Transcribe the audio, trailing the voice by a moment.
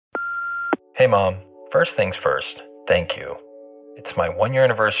Hey Mom, first things first, thank you. It's my 1-year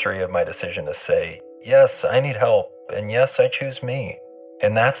anniversary of my decision to say, yes, I need help, and yes, I choose me.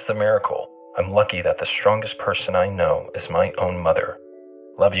 And that's the miracle. I'm lucky that the strongest person I know is my own mother.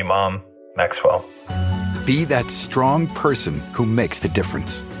 Love you, Mom. Maxwell. Be that strong person who makes the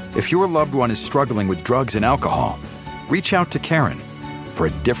difference. If your loved one is struggling with drugs and alcohol, reach out to Caron for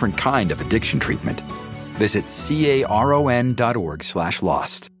a different kind of addiction treatment. Visit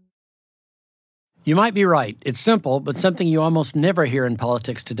caron.org/lost. You might be right. It's simple, but something you almost never hear in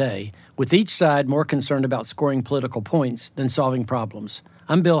politics today, with each side more concerned about scoring political points than solving problems.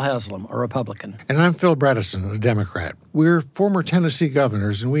 I'm Bill Haslam, a Republican. And I'm Phil Bredesen, a Democrat. We're former Tennessee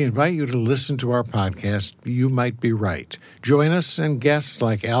governors, and we invite you to listen to our podcast, You Might Be Right. Join us and guests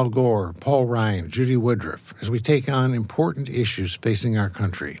like Al Gore, Paul Ryan, Judy Woodruff, as we take on important issues facing our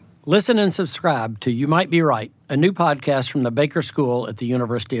country. Listen and subscribe to You Might Be Right, a new podcast from the Baker School at the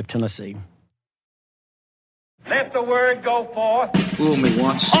University of Tennessee. Let the word go forth. Fool me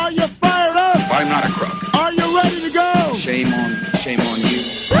once. Are you fired up? I'm not a crook. Are you ready to go? Shame on you.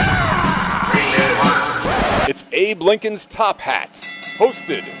 It's Abe Lincoln's Top Hat,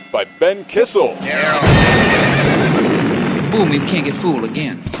 hosted by Ben Kissel. Fool me, we can't get fooled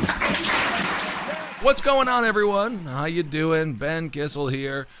again. What's going on, everyone? How you doing? Ben Kissel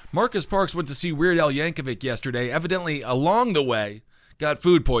here. Marcus Parks went to see Weird Al Yankovic yesterday. Evidently, along the way, got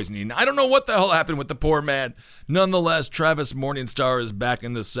food poisoning. I don't know what the hell happened with the poor man. Nonetheless, Travis Morningstar is back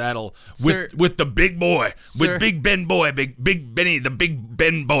in the saddle with the big boy, with Big Ben boy, Big Benny, the Big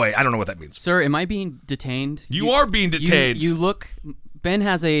Ben boy. I don't know what that means. Sir, am I being detained? You are being detained. You look. Ben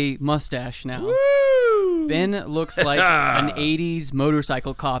has a mustache now. Woo! Ben looks like an 80s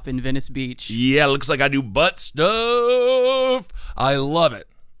motorcycle cop in Venice Beach. Yeah, looks like I do butt stuff. I love it.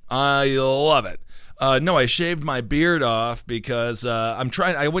 No, I shaved my beard off because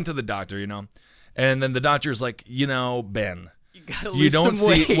I went to the doctor, and then the doctor's like, Ben, you don't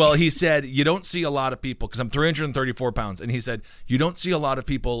see, weight. Well, he said, you don't see a lot of people, because I'm 334 pounds, and he said, you don't see a lot of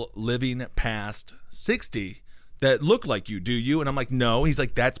people living past 60 that look like you, do you? And I'm like, no. He's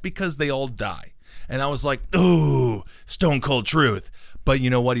like, that's because they all die. And I was like, ooh, stone cold truth. But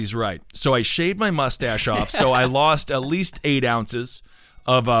you know what? He's right. So I shaved my mustache off, so I lost at least 8 ounces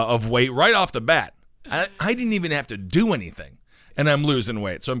of weight right off the bat. I didn't even have to do anything, and I'm losing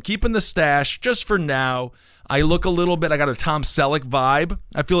weight. So I'm keeping the stash just for now. I look a little bit, I got a Tom Selleck vibe.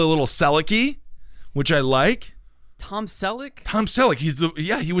 I feel a little Selleck-y, which I like. Tom Selleck? Tom Selleck.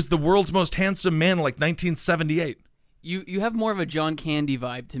 He was the world's most handsome man in like 1978. You have more of a John Candy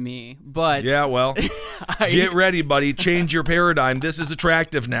vibe to me, but... Yeah, well, get ready, buddy. Change your paradigm. This is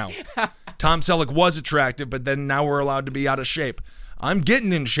attractive now. Tom Selleck was attractive, but then now we're allowed to be out of shape. I'm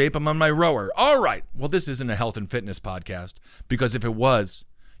getting in shape. I'm on my rower. All right. Well, this isn't a health and fitness podcast, because if it was,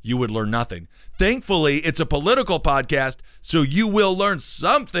 you would learn nothing. Thankfully, it's a political podcast, so you will learn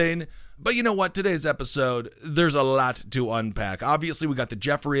something. But you know what? Today's episode, there's a lot to unpack. Obviously, we got the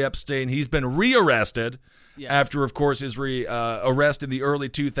Jeffrey Epstein. He's been rearrested after, of course, his arrest in the early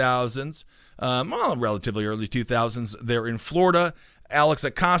 2000s. Relatively early 2000s there in Florida. Alex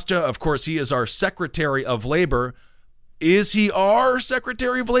Acosta, of course, he is our Secretary of Labor. Is he our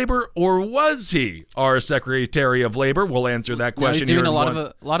Secretary of Labor, or was he our Secretary of Labor? We'll answer that question. He's doing a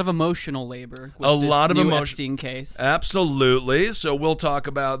lot of emotional labor with this Epstein case. Absolutely. So we'll talk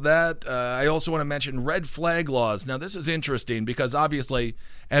about that. I also want to mention red flag laws. Now, this is interesting because obviously,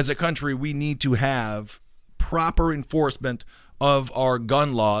 as a country, we need to have proper enforcement of our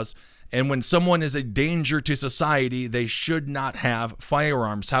gun laws. And when someone is a danger to society, they should not have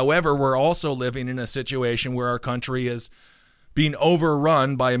firearms. However, we're also living in a situation where our country is being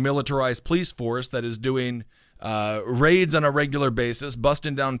overrun by a militarized police force that is doing raids on a regular basis,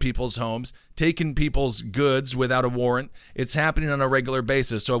 busting down people's homes, taking people's goods without a warrant. It's happening on a regular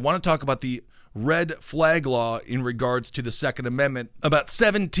basis. So I want to talk about the red flag law in regards to the Second Amendment. About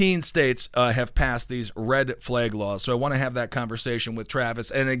 17 states have passed these red flag laws. So I want to have that conversation with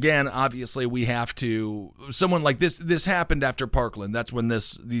Travis. And again, obviously, we have to, someone like this happened after Parkland. That's when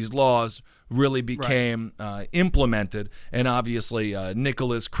these laws really became implemented. And obviously,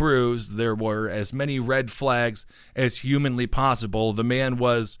 Nicholas Cruz, there were as many red flags as humanly possible. The man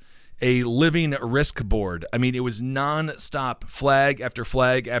was a living risk board. I mean, it was non-stop flag after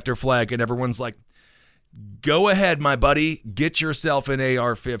flag after flag, and everyone's like, go ahead, my buddy, get yourself an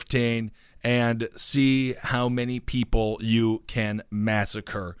AR-15 and see how many people you can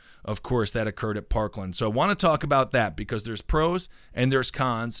massacre. Of course, that occurred at Parkland. So I want to talk about that because there's pros and there's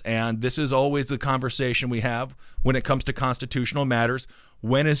cons, and this is always the conversation we have when it comes to constitutional matters.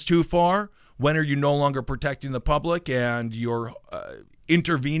 When is too far? When are you no longer protecting the public and you're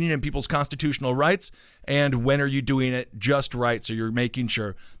intervening in people's constitutional rights, and when are you doing it just right so you're making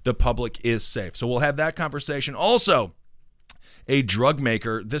sure the public is safe. So we'll have that conversation. Also, a drug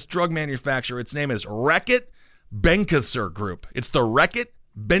maker, this drug manufacturer, its name is Reckitt Benckiser Group. It's the Reckitt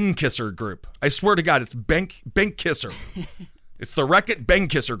Benckiser Group. I swear to God, it's Benckiser. It's the Reckitt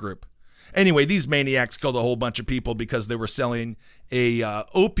Benckiser Group. Anyway, these maniacs killed a whole bunch of people because they were selling a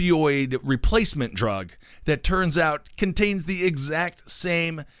opioid replacement drug that turns out contains the exact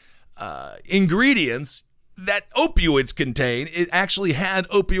same ingredients that opioids contain. It actually had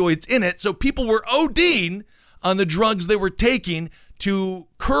opioids in it, so people were ODing on the drugs they were taking to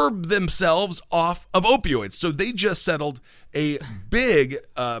curb themselves off of opioids. So they just settled a big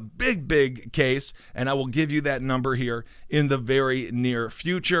case, and I will give you that number here in the very near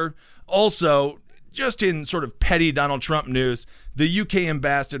future. Also, just in sort of petty Donald Trump news, the UK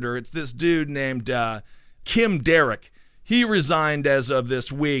ambassador, it's this dude named Kim Derrick. He resigned as of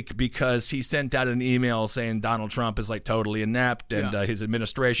this week because he sent out an email saying Donald Trump is like totally inept and his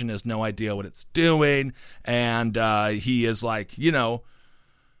administration has no idea what it's doing. And he is like,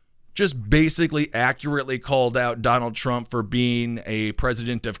 just basically accurately called out Donald Trump for being a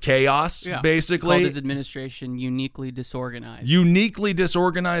president of chaos, basically. Called his administration uniquely disorganized. Uniquely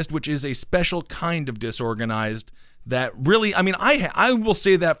disorganized, which is a special kind of disorganized that really, I will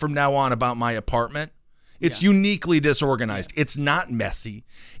say that from now on about my apartment. It's uniquely disorganized. It's not messy.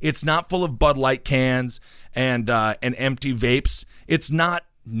 It's not full of Bud Light cans and empty vapes. It's not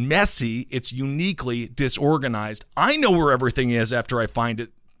messy. It's uniquely disorganized. I know where everything is after I find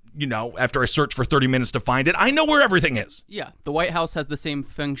it. After I search for 30 minutes to find it, I know where everything is. Yeah, the White House has the same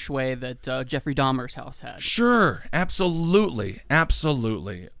feng shui that Jeffrey Dahmer's house had. Sure, absolutely.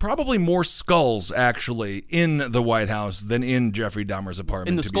 Probably more skulls, actually, in the White House than in Jeffrey Dahmer's apartment.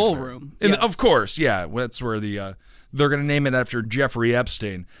 In the skull room. Yes. Of course, yeah. That's where they're going to name it after Jeffrey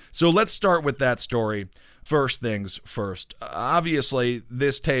Epstein. So let's start with that story. First things first. Obviously,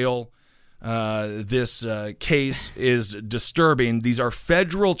 this tale... This case is disturbing. These are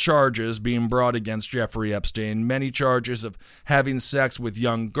federal charges being brought against Jeffrey Epstein. Many charges of having sex with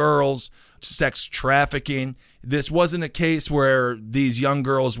young girls, sex trafficking. This wasn't a case where these young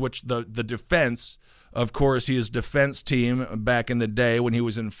girls, which the defense, of course, his defense team back in the day when he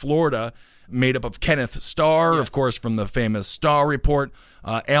was in Florida, made up of Kenneth Starr, of course, from the famous Starr Report,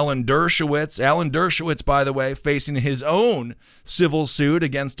 Alan Dershowitz, by the way, facing his own civil suit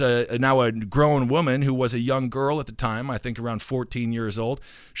against now a grown woman who was a young girl at the time, I think around 14 years old.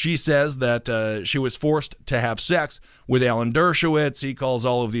 She says that she was forced to have sex with Alan Dershowitz. He calls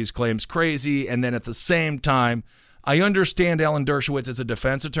all of these claims crazy, and then at the same time, I understand Alan Dershowitz is a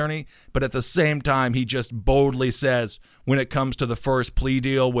defense attorney, but at the same time, he just boldly says when it comes to the first plea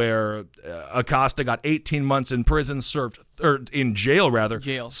deal where Acosta got 18 months in prison, served 13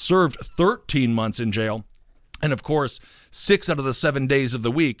 months in jail, and of course, 6 out of the 7 days of the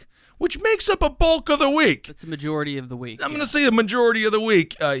week, which makes up a bulk of the week. That's a majority of the week. I'm going to say a majority of the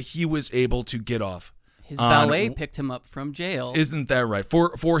week, he was able to get off. His valet picked him up from jail. Isn't that right?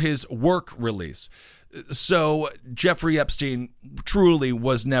 For his work release. So Jeffrey Epstein truly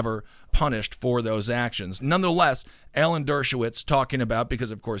was never punished for those actions. Nonetheless, Alan Dershowitz talking about,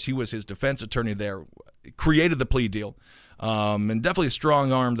 because of course he was his defense attorney there, created the plea deal, and definitely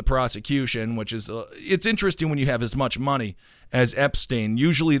strong-armed the prosecution, which is, it's interesting when you have as much money as Epstein.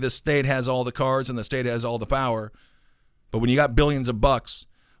 Usually the state has all the cards and the state has all the power, but when you got billions of bucks,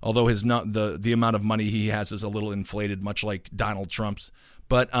 although the amount of money he has is a little inflated, much like Donald Trump's.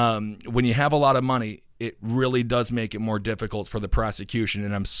 But when you have a lot of money, it really does make it more difficult for the prosecution,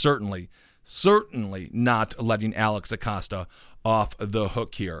 and I'm certainly not letting Alex Acosta off the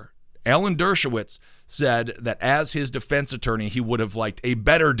hook here. Alan Dershowitz said that as his defense attorney, he would have liked a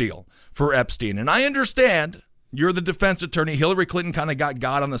better deal for Epstein. And I understand, you're the defense attorney. Hillary Clinton kind of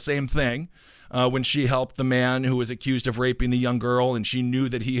got on the same thing. When she helped the man who was accused of raping the young girl, and she knew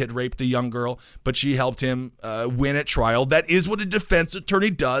that he had raped the young girl, but she helped him win at trial. That is what a defense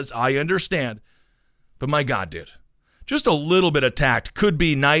attorney does, I understand. But my God, dude, just a little bit of tact could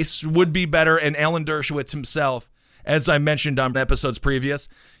be nice, would be better, and Alan Dershowitz himself, as I mentioned on episodes previous,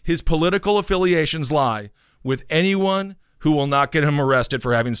 his political affiliations lie with anyone who will not get him arrested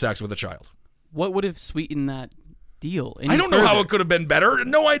for having sex with a child. What would have sweetened that deal? I don't know how it could have been better.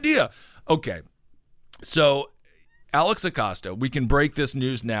 No idea. Okay, so Alex Acosta, we can break this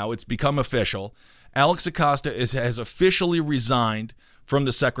news now. It's become official. Alex Acosta has officially resigned from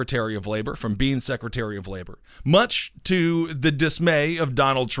the Secretary of Labor, from being Secretary of Labor, much to the dismay of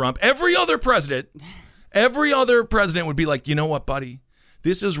Donald Trump. Every other president would be like, you know what, buddy?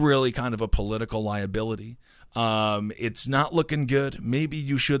 This is really kind of a political liability. It's not looking good. Maybe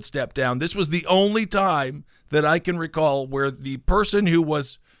you should step down. This was the only time that I can recall where the person who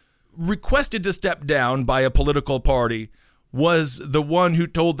was requested to step down by a political party was the one who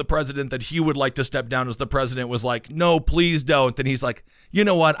told the president that he would like to step down, as the president was like, no, please don't. And he's like, you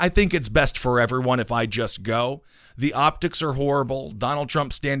know what? I think it's best for everyone if I just go. The optics are horrible. Donald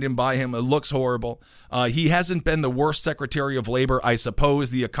Trump standing by him, it looks horrible. He hasn't been the worst Secretary of Labor, I suppose.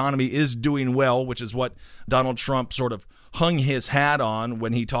 The economy is doing well, which is what Donald Trump sort of hung his hat on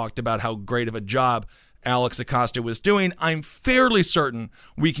when he talked about how great of a job Alex Acosta was doing. I'm fairly certain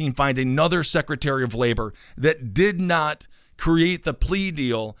we can find another Secretary of Labor that did not create the plea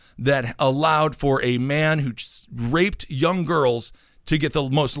deal that allowed for a man who raped young girls to get the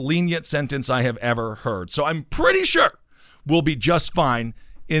most lenient sentence I have ever heard. So I'm pretty sure we'll be just fine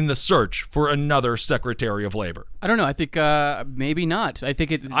in the search for another Secretary of Labor. I don't know. I think maybe not. I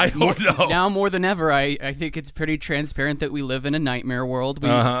think I don't know. Now more than ever, I think it's pretty transparent that we live in a nightmare world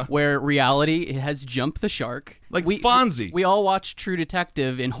where reality has jumped the shark. Like Fonzie. We all watch True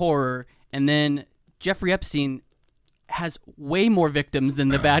Detective in horror, and then Jeffrey Epstein has way more victims than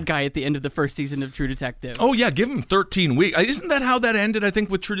the bad guy at the end of the first season of True Detective. Oh, yeah, give him 13 weeks. Isn't that how that ended, I think,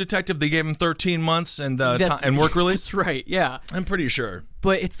 with True Detective? They gave him 13 months and work release? That's right, yeah. I'm pretty sure.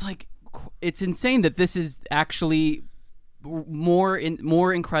 But it's like, it's insane that this is actually more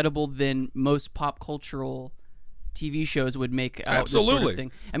incredible than most pop cultural TV shows would make out. Absolutely. This sort of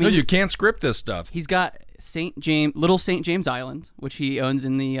thing. I mean, no, you can't script this stuff. He's got Little St. James Island, which he owns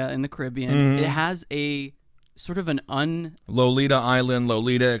in the Caribbean. Mm-hmm. It has a sort of Lolita Island,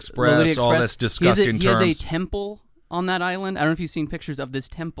 Lolita Express, all this disgusting terms. He has a temple on that island. I don't know if you've seen pictures of this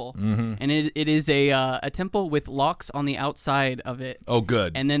temple. Mm-hmm. And it is a temple with locks on the outside of it. Oh,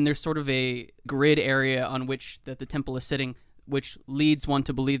 good. And then there's sort of a grid area on which that the temple is sitting, which leads one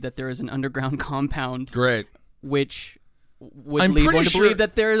to believe that there is an underground compound. Great. Which would lead one to believe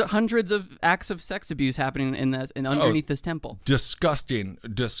that there are hundreds of acts of sex abuse happening underneath this temple. Disgusting.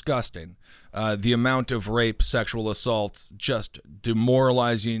 The amount of rape, sexual assault, just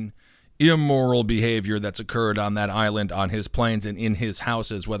demoralizing, immoral behavior that's occurred on that island, on his planes, and in his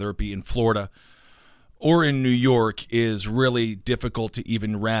houses, whether it be in Florida or in New York, is really difficult to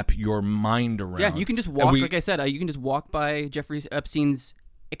even wrap your mind around. Yeah, you can just walk, like I said, you can just walk by Jeffrey Epstein's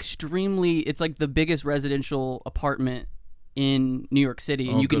it's like the biggest residential apartment in New York City,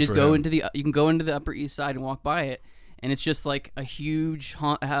 and you can just go into the Upper East Side and walk by it, and it's just like a huge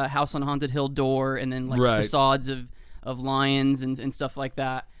house on Haunted Hill door, and then like facades of lions and stuff like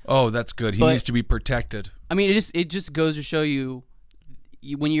that. Oh, that's good. He needs to be protected. I mean, it just goes to show you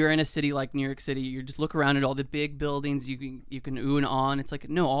when you're in a city like New York City, you just look around at all the big buildings. You can ooh and ah, and it's like,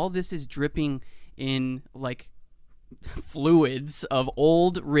 no, all this is dripping in like fluids of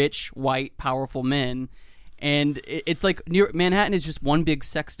old, rich, white, powerful men. And it's like Manhattan is just one big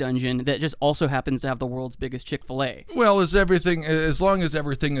sex dungeon that just also happens to have the world's biggest Chick-fil-A. Well, as long as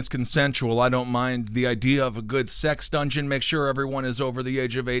everything is consensual, I don't mind the idea of a good sex dungeon. Make sure everyone is over the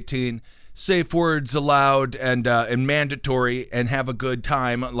age of 18. Safe words allowed and mandatory, and have a good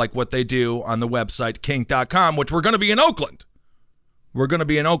time like what they do on the website kink.com, which we're going to be in Oakland. We're going to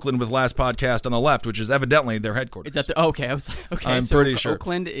be in Oakland with Last Podcast on the Left, which is evidently their headquarters. Is that okay? I'm pretty sure.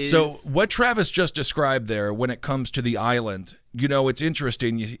 Oakland is. So what Travis just described there, when it comes to the island, it's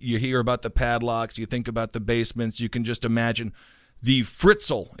interesting. You hear about the padlocks, you think about the basements. You can just imagine the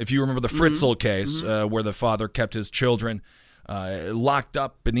Fritzl, if you remember the Fritzl case, where the father kept his children locked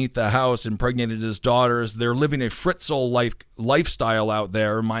up beneath the house, impregnated his daughters. They're living a Fritzl lifestyle out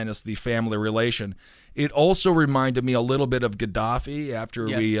there, minus the family relation. It also reminded me a little bit of Gaddafi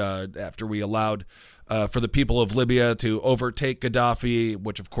after we allowed for the people of Libya to overtake Gaddafi,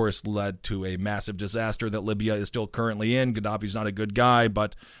 which of course led to a massive disaster that Libya is still currently in. Gaddafi's not a good guy,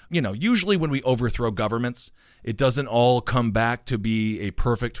 but usually when we overthrow governments, it doesn't all come back to be a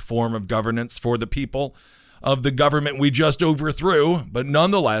perfect form of governance for the people of the government we just overthrew. But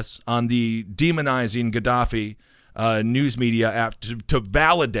nonetheless, on the demonizing Gaddafi news media to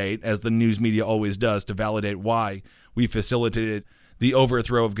validate, as the news media always does, to validate why we facilitated the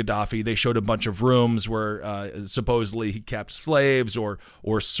overthrow of Gaddafi, they showed a bunch of rooms where supposedly he kept slaves or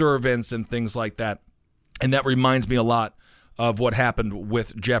servants and things like that. And that reminds me a lot of what happened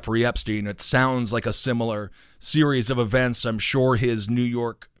with Jeffrey Epstein. It sounds like a similar series of events. I'm sure his New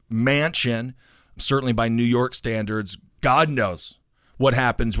York mansion, certainly by New York standards, God knows what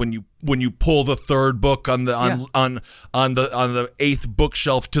happens when you pull the third book on the on the eighth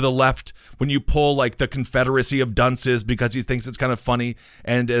bookshelf to the left, when you pull like the Confederacy of Dunces because he thinks it's kind of funny,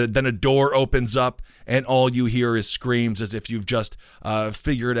 and then a door opens up and all you hear is screams as if you've just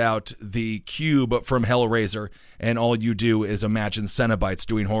figured out the cube from Hellraiser, and all you do is imagine Cenobites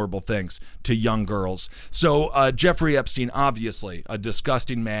doing horrible things to young girls. So Jeffrey Epstein, obviously a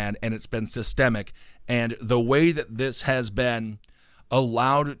disgusting man, and it's been systemic, and the way that this has been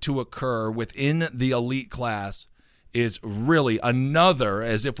allowed to occur within the elite class is really another,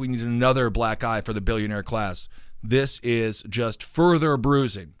 as if we need another black eye for the billionaire class. This is just further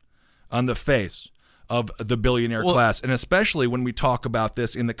bruising on the face of the billionaire class, and especially when we talk about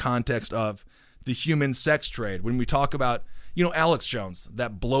this in the context of the human sex trade. When we talk about, Alex Jones,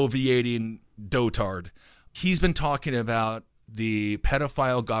 that bloviating dotard, he's been talking about the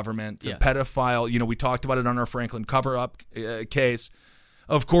pedophile government, the pedophile, we talked about it on our Franklin cover-up case.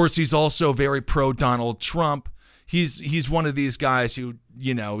 Of course, he's also very pro-Donald Trump. He's one of these guys who,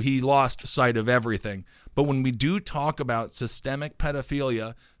 he lost sight of everything. But when we do talk about systemic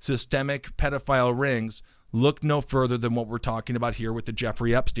pedophilia, systemic pedophile rings, look no further than what we're talking about here with the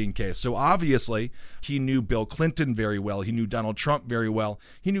Jeffrey Epstein case. So obviously, he knew Bill Clinton very well. He knew Donald Trump very well.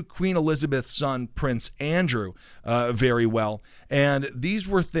 He knew Queen Elizabeth's son, Prince Andrew, very well. And these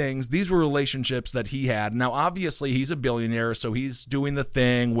were relationships that he had. Now, obviously, he's a billionaire, so he's doing the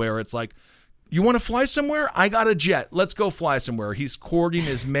thing where it's like, you want to fly somewhere? I got a jet. Let's go fly somewhere. He's courting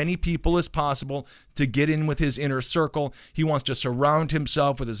as many people as possible to get in with his inner circle. He wants to surround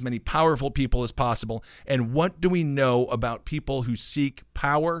himself with as many powerful people as possible. And what do we know about people who seek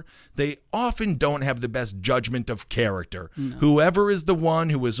power? They often don't have the best judgment of character. No. Whoever is the one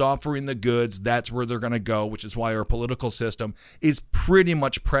who is offering the goods, that's where they're going to go, which is why our political system is pretty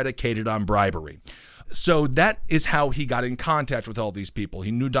much predicated on bribery. So that is how he got in contact with all these people.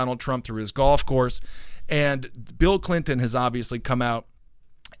 He knew Donald Trump through his golf course, and Bill Clinton has obviously come out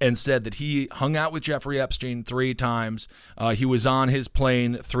and said that he hung out with Jeffrey Epstein 3 times. He was on his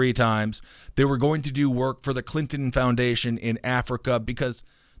plane 3 times. They were going to do work for the Clinton Foundation in Africa because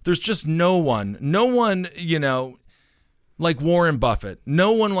there's just no one, like Warren Buffett.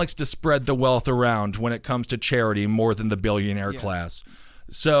 No one likes to spread the wealth around when it comes to charity more than the billionaire class.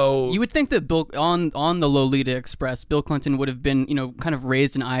 So you would think that Bill on the Lolita Express, Bill Clinton would have been, kind of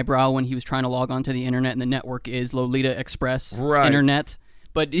raised an eyebrow when he was trying to log onto the internet, and the network is Lolita Express internet.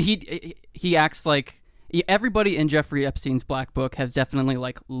 But he acts like everybody in Jeffrey Epstein's Black Book has definitely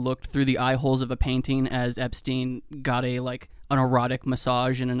looked through the eye holes of a painting as Epstein got an erotic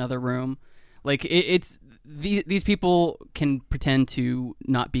massage in another room. It's these people can pretend to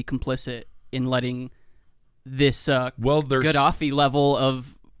not be complicit in letting this Gaddafi level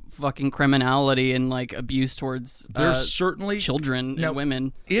of fucking criminality and abuse towards there's certainly children and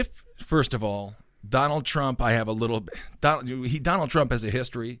women. If first of all, Donald Trump, I have a little Donald Trump has a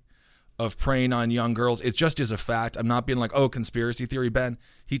history of preying on young girls. It just is a fact. I'm not being like, oh, conspiracy theory, Ben.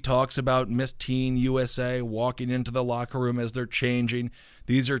 He talks about Miss Teen USA walking into the locker room as they're changing.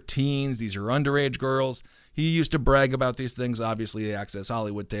 These are teens. These are underage girls. He used to brag about these things, obviously, the Access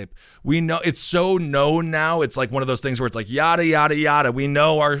Hollywood tape. We know it's so known now. It's like one of those things where it's like, yada, yada, yada. We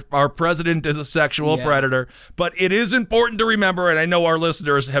know our president is a sexual predator, but it is important to remember, and I know our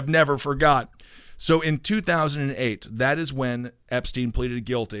listeners have never forgot. So in 2008, that is when Epstein pleaded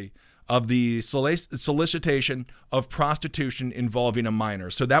guilty of the solicitation of prostitution involving a minor.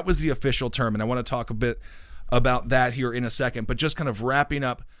 So that was the official term, and I want to talk a bit about that here in a second, but just kind of wrapping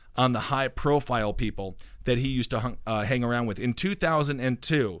up on the high-profile people that he used to hang around with. In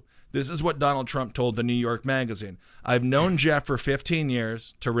 2002, this is what Donald Trump told the New York Magazine. I've known Jeff for 15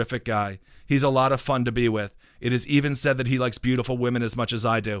 years. Terrific guy. He's a lot of fun to be with. It is even said that he likes beautiful women as much as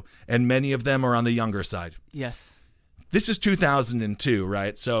I do, and many of them are on the younger side. Yes. This is 2002,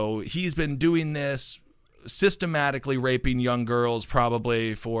 right? So he's been doing this, systematically raping young girls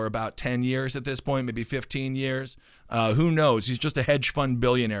probably for about 10 years at this point, maybe 15 years. Who knows? He's just a hedge fund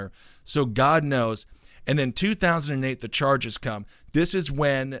billionaire. So God knows. And then 2008, the charges come. This is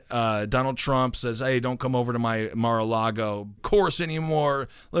when Donald Trump says, hey, don't come over to my Mar-a-Lago course anymore.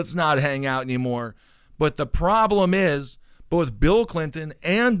 Let's not hang out anymore. But the problem is both Bill Clinton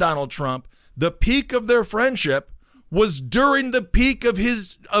and Donald Trump, the peak of their friendship was during the peak of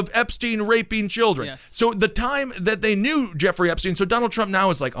Epstein raping children. Yes. So the time that they knew Jeffrey Epstein, so Donald Trump now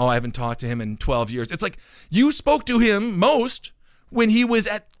is like, oh, I haven't talked to him in 12 years. It's like you spoke to him most when he was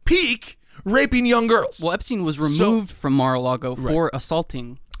at peak raping young girls. Well, Epstein was removed from Mar-a-Lago for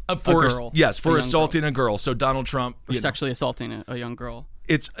assaulting a girl. Yes, for assaulting a girl. So Donald Trump. Or sexually assaulting a young girl.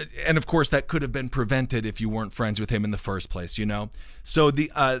 and of course that could have been prevented if you weren't friends with him in the first place, you know? So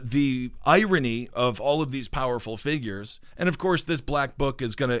the irony of all of these powerful figures, and of course this black book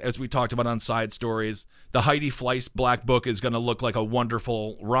is going to, as we talked about on Side Stories, the Heidi Fleiss black book is going to look like a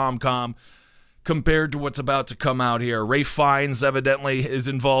wonderful rom-com compared to what's about to come out here. Ray Fiennes evidently is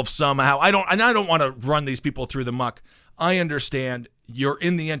involved somehow. I don't want to run these people through the muck. I understand you're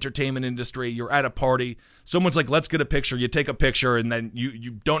in the entertainment industry, you're at a party, someone's like, let's get a picture, you take a picture, and then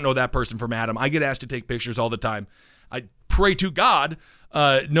you don't know that person from Adam. I get asked to take pictures all the time. I pray to God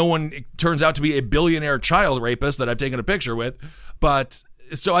no one turns out to be a billionaire child rapist that I've taken a picture with, but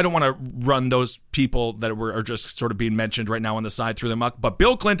so I don't want to run those people that are just sort of being mentioned right now on the side through the muck. But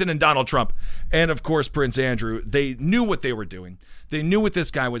Bill Clinton and Donald Trump, and of course Prince Andrew, they knew what they were doing. They knew what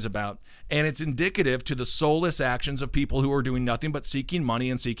this guy was about, and it's indicative to the soulless actions of people who are doing nothing but seeking money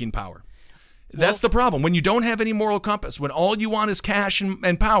and seeking power. That's the problem. When you don't have any moral compass, when all you want is cash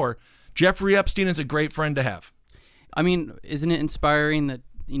and power, Jeffrey Epstein is a great friend to have. I mean, isn't it inspiring that,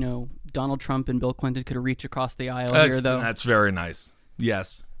 you know, Donald Trump and Bill Clinton could reach across the aisle here, though? That's very nice.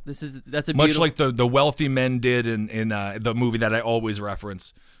 Yes. That's a much like the wealthy men did in the movie that I always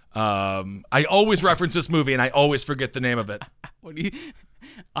reference. I always reference this movie and I always forget the name of it. What do you?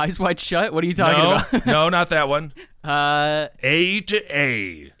 Eyes Wide Shut? What are you talking about? No, not that one. A to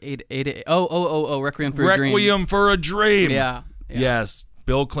A. Requiem for a Dream. Requiem for a Dream. Yeah. Yes,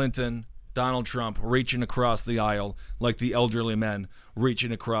 Bill Clinton, Donald Trump reaching across the aisle like the elderly men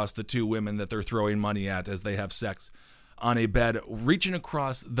reaching across the two women that they're throwing money at as they have sex on a bed, reaching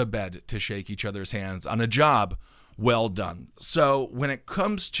across the bed to shake each other's hands on a job well done. So when it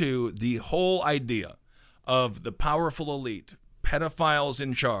comes to the whole idea of the powerful elite, pedophiles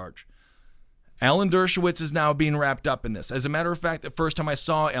in charge, Alan Dershowitz is now being wrapped up in this. As a matter of fact, the first time I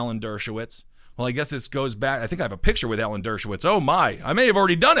saw Alan Dershowitz, well, I guess this goes back, I think I have a picture with Alan Dershowitz. Oh my, I may have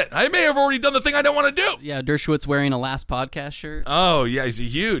already done it. I may have already done the thing I don't want to do. Yeah, Dershowitz wearing a Last Podcast shirt. Oh yeah, he's a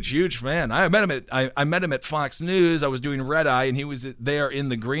huge fan. I met him at Fox News. I was doing Red Eye and he was there in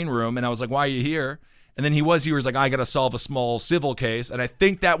the green room and I was like, why are you here? And then he was like, I got to solve a small civil case. And I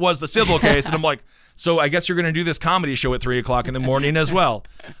think that was the civil case. And I'm like, so I guess you're going to do this comedy show at 3 o'clock in the morning as well.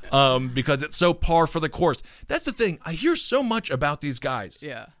 Because it's so par for the course. That's the thing. I hear so much about these guys.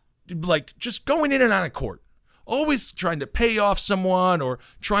 Yeah. Like just going in and out of court, always trying to pay off someone or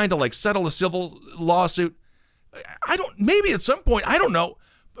trying to like settle a civil lawsuit. Maybe at some point, I don't know.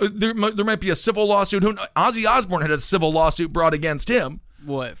 There might be a civil lawsuit. Ozzy Osbourne had a civil lawsuit brought against him.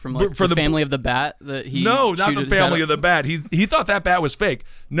 What, from like the family of the bat that he? No, not the family of the bat. He thought that bat was fake.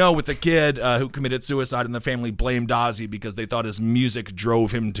 No, with the kid who committed suicide and the family blamed Ozzy because they thought his music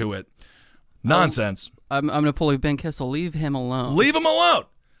drove him to it. Nonsense. I'm gonna pull a Ben Kissel. Leave him alone. Leave him alone.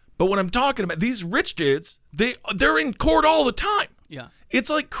 But what I'm talking about, these rich dudes, they're in court all the time. Yeah. It's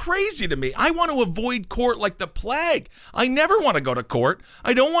like crazy to me. I want to avoid court like the plague. I never want to go to court.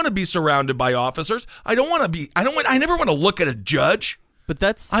 I don't want to be surrounded by officers. I never want to look at a judge. But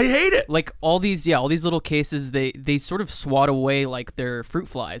I hate it. Like all these little cases, they sort of swat away like they're fruit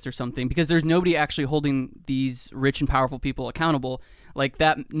flies or something because there's nobody actually holding these rich and powerful people accountable. Like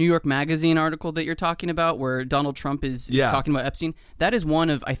that New York Magazine article that you're talking about where Donald Trump is talking about Epstein, that is one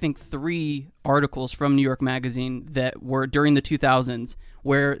of, I think, 3 articles from New York Magazine that were during the 2000s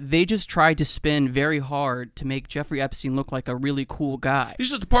where they just tried to spin very hard to make Jeffrey Epstein look like a really cool guy. He's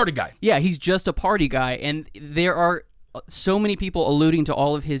just a party guy. Yeah, he's just a party guy. And there are so many people alluding to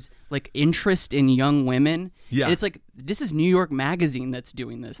all of his like interest in young women. Yeah, and it's like this is New York Magazine that's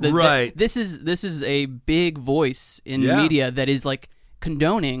doing this. Right. This is a big voice in media that is like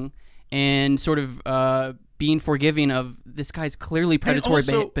condoning and sort of being forgiving of this guy's clearly predatory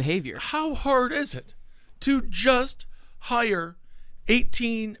behavior. How hard is it to just hire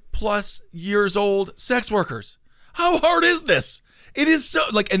 18 plus years old sex workers? How hard is this? It is so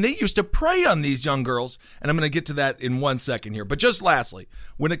and they used to prey on these young girls, and I'm going to get to that in 1 second here. But just lastly,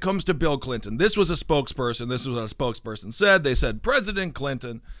 when it comes to Bill Clinton, this was a spokesperson. This is what a spokesperson said. They said President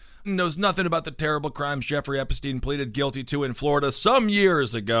Clinton knows nothing about the terrible crimes Jeffrey Epstein pleaded guilty to in Florida some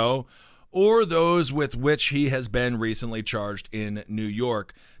years ago, or those with which he has been recently charged in New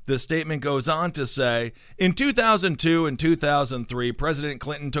York. The statement goes on to say, in 2002 and 2003, President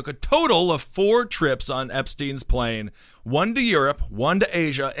Clinton took a total of 4 trips on Epstein's plane, 1 to Europe, 1 to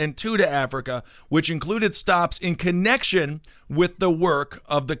Asia, and 2 to Africa, which included stops in connection with the work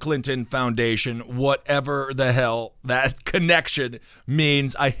of the Clinton Foundation, whatever the hell that connection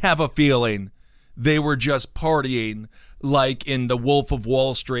means. I have a feeling they were just partying like in The Wolf of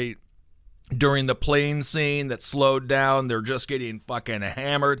Wall Street. During the plane scene that slowed down, they're just getting fucking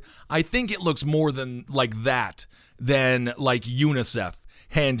hammered. I think it looks more than like that than like UNICEF.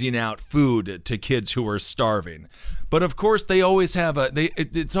 handing out food to kids who are starving. But of course, they always have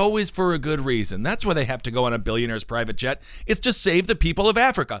it's always for a good reason. That's why they have to go on a billionaire's private jet. It's to save the people of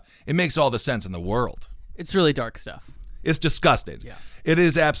Africa. It makes all the sense in the world. It's really dark stuff. It's disgusting. Yeah. It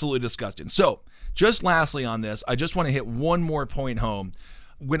is absolutely disgusting. So, just lastly on this, I just want to hit one more point home.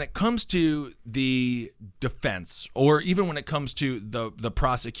 When it comes to the defense, or even when it comes to the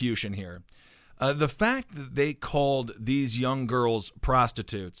prosecution here, the fact that they called these young girls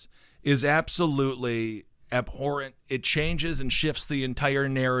prostitutes is absolutely abhorrent. It changes and shifts the entire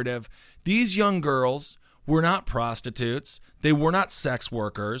narrative. These young girls were not prostitutes. They were not sex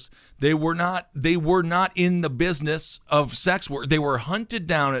workers. They were not in the business of sex work. They were hunted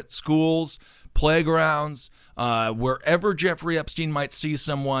down at schools, playgrounds, wherever Jeffrey Epstein might see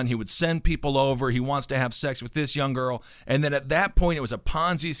someone. He would send people over. He wants to have sex with this young girl. And then at that point, it was a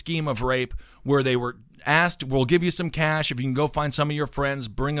Ponzi scheme of rape where they were asked, we'll give you some cash if you can go find some of your friends,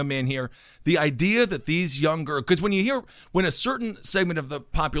 bring them in here. The idea that these young girls, because when a certain segment of the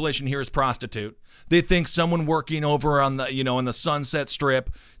population hears prostitute, they think someone working over on the, on the Sunset Strip,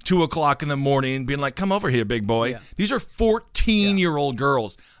 2:00 in the morning, being like, come over here, big boy. Yeah. These are 14-year-old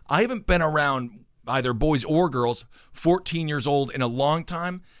girls. I haven't been around either boys or girls 14 years old in a long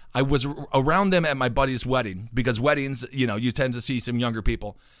time. I was around them at my buddy's wedding, because weddings, you tend to see some younger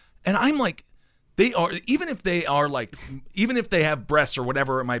people. And I'm like, they are, even if they have breasts or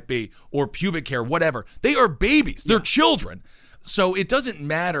whatever it might be, or pubic hair, whatever, they are babies. They're children. So it doesn't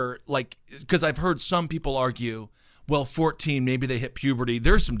matter, because I've heard some people argue, well, 14, maybe they hit puberty.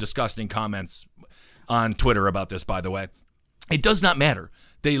 There's some disgusting comments on Twitter about this, by the way. It does not matter.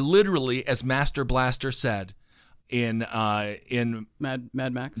 They literally, as Master Blaster said in Mad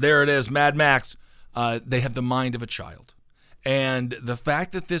Max. There it is, Mad Max. They have the mind of a child. And the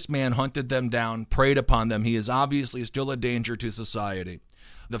fact that this man hunted them down, preyed upon them, he is obviously still a danger to society.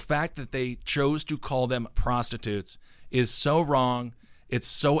 The fact that they chose to call them prostitutes is so wrong. It's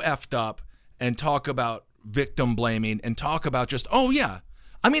so effed up. And talk about victim blaming, and talk about just, oh yeah.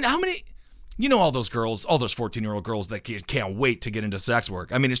 I mean, how many, all those girls, all those 14-year-old girls that can't wait to get into sex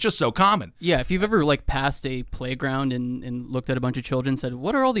work. I mean, it's just so common. Yeah, if you've ever passed a playground and looked at a bunch of children and said,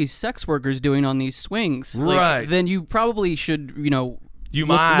 what are all these sex workers doing on these swings? Right. Then you probably should, You might be a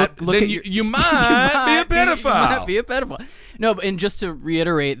pedophile. You might be a pedophile. No, and just to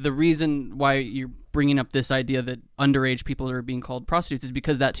reiterate, the reason why you're bringing up this idea that underage people are being called prostitutes is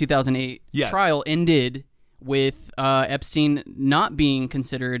because that 2008 trial ended with Epstein not being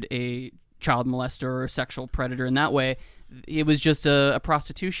considered a child molester or a sexual predator in that way. It was just a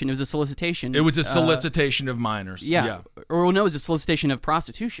prostitution. It was a solicitation. It was a solicitation of minors. Yeah. Or no, it was a solicitation of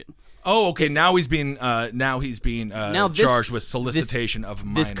prostitution. Oh, okay. Now he's being charged with solicitation of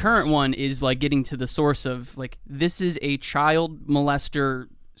minors. This current one is getting to the source of this is a child molester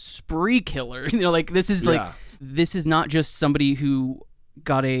spree killer. This is not just somebody who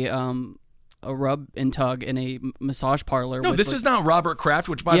got a rub and tug in a massage parlor. No, this is not Robert Kraft,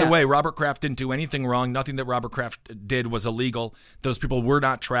 which, by the way, Robert Kraft didn't do anything wrong. Nothing that Robert Kraft did was illegal. Those people were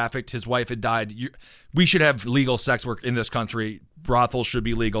not trafficked. His wife had died. We should have legal sex work in this country. Brothels should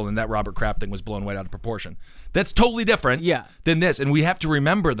be legal, and that Robert Kraft thing was blown way out of proportion. That's totally different than this, and we have to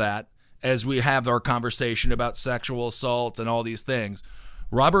remember that as we have our conversation about sexual assault and all these things.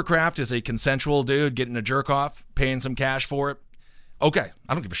 Robert Kraft is a consensual dude getting a jerk off, paying some cash for it. Okay,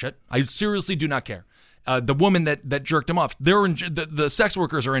 I don't give a shit. I seriously do not care. The woman that jerked him off, the sex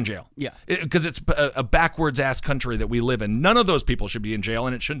workers are in jail. Yeah. Because it's a backwards ass country that we live in. None of those people should be in jail,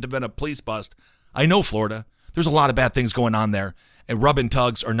 and it shouldn't have been a police bust. I know Florida. There's a lot of bad things going on there, and rub and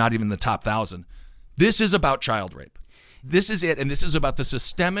tugs are not even the top 1,000. This is about child rape. This is it, and this is about the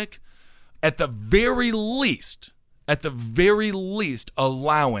systemic, at the very least,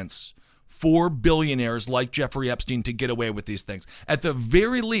 allowance for billionaires like Jeffrey Epstein to get away with these things. At the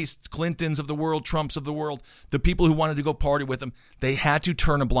very least, Clintons of the world, Trumps of the world, the people who wanted to go party with them, they had to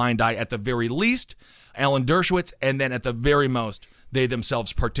turn a blind eye. At the very least, Alan Dershowitz, and then at the very most, they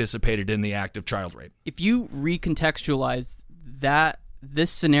themselves participated in the act of child rape. If you recontextualize this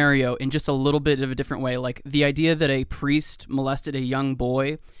scenario in just a little bit of a different way, the idea that a priest molested a young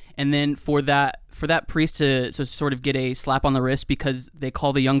boy, and then for that priest to sort of get a slap on the wrist because they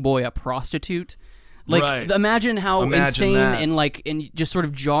call the young boy a prostitute. Imagine how insane that. and just sort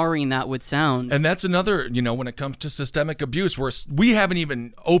of jarring that would sound. And that's another, when it comes to systemic abuse, we haven't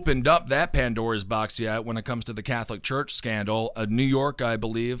even opened up that Pandora's box yet when it comes to the Catholic Church scandal. New York, I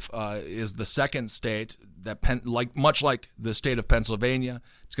believe, is the second state that, much like the state of Pennsylvania,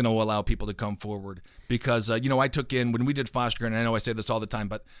 it's going to allow people to come forward. Because, I took in, when we did foster care, and I know I say this all the time,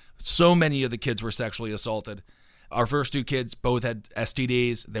 but so many of the kids were sexually assaulted. Our first 2 kids both had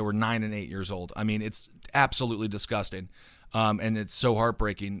STDs. They were 9 and 8 years old. I mean, it's absolutely disgusting. And it's so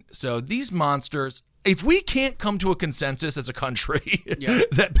heartbreaking. So these monsters, if we can't come to a consensus as a country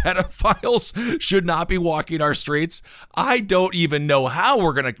that pedophiles should not be walking our streets, I don't even know how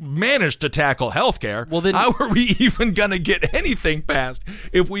we're going to manage to tackle healthcare. Well, then, how are we even going to get anything passed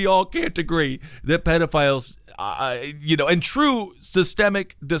if we all can't agree that pedophiles, and true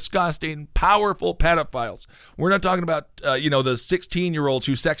systemic, disgusting, powerful pedophiles. We're not talking about, the 16-year-olds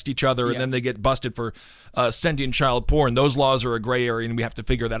who sext each other and then they get busted for sending child porn. Those laws are a gray area, and we have to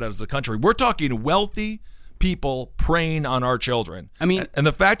figure that out as a country. We're talking wealthy people preying on our children. I mean, and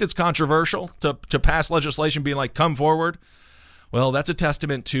the fact it's controversial to pass legislation being like, come forward, well, that's a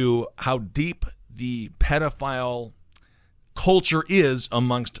testament to how deep the pedophile culture is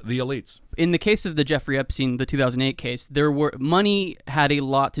amongst the elites. In the case of the Jeffrey Epstein, the 2008 case, money had a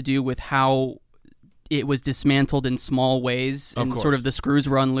lot to do with how it was dismantled in small ways, and sort of the screws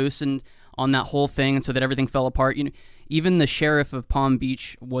were unloosened on that whole thing, and so that everything fell apart. Even the sheriff of Palm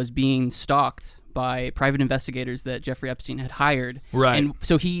Beach was being stalked by private investigators that Jeffrey Epstein had hired. Right. And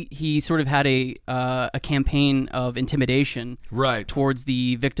so he sort of had a campaign of intimidation towards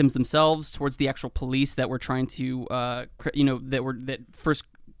the victims themselves, towards the actual police that were trying to, that first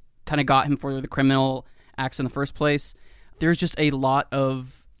kind of got him for the criminal acts in the first place. There's just a lot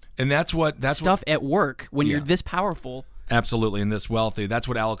of stuff at work when you're this powerful. Absolutely, and this wealthy. That's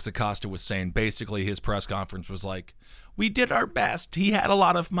what Alex Acosta was saying. Basically, his press conference was like, we did our best. He had a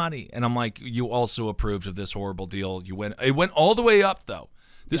lot of money. And I'm like, you also approved of this horrible deal. It went all the way up, though.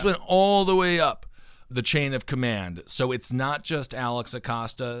 This went all the way up the chain of command. So it's not just Alex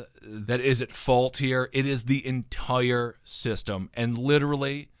Acosta that is at fault here. It is the entire system. And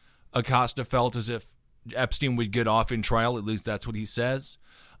literally, Acosta felt as if Epstein would get off in trial. At least that's what he says.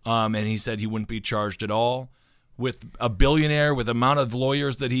 And he said he wouldn't be charged at all. With a billionaire, with the amount of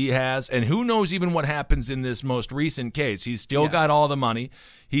lawyers that he has, and who knows even what happens in this most recent case. He's still got all the money.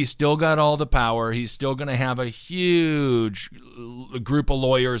 He's still got all the power. He's still going to have a huge group of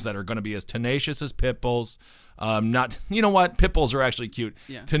lawyers that are going to be as tenacious as pit bulls. You know what? Pit bulls are actually cute.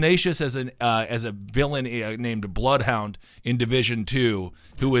 Yeah. Tenacious as a villain named Bloodhound in Division 2,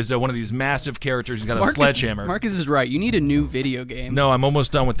 who is one of these massive characters. He's got a sledgehammer. Marcus is right. You need a new video game. No, I'm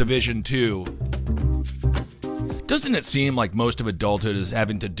almost done with Division 2. Doesn't it seem like most of adulthood is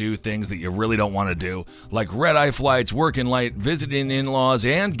having to do things that you really don't want to do, like red-eye flights, working late, visiting in-laws,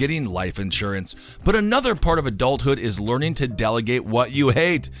 and getting life insurance? But another part of adulthood is learning to delegate what you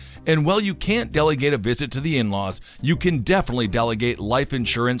hate. And while you can't delegate a visit to the in-laws, you can definitely delegate life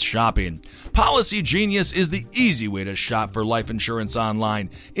insurance shopping. Policy Genius is the easy way to shop for life insurance online.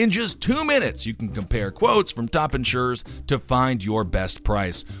 In just 2 minutes, you can compare quotes from top insurers to find your best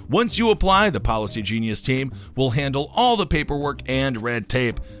price. Once you apply, the Policy Genius team will handle all the paperwork and red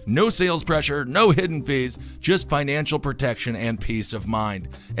tape. No sales pressure, no hidden fees, just financial protection and peace of mind.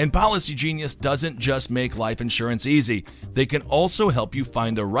 And Policy Genius doesn't just make life insurance easy. They can also help you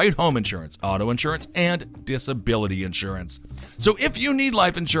find the right home insurance, auto insurance, and disability insurance. So if you need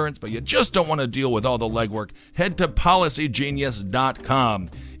life insurance, but you just don't want to deal with all the legwork, head to PolicyGenius.com.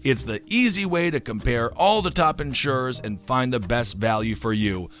 It's the easy way to compare all the top insurers and find the best value for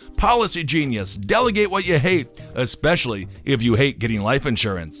you. Policy Genius. Delegate what you hate, especially if you hate getting life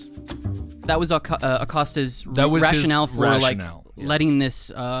insurance. That was Acosta's rationale for letting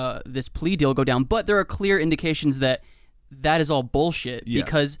this plea deal go down. But there are clear indications that is all bullshit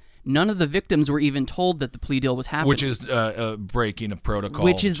because none of the victims were even told that the plea deal was happening. Which is breaking of protocol.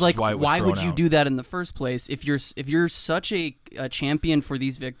 Which is like, why would you do that in the first place? If you're such a champion for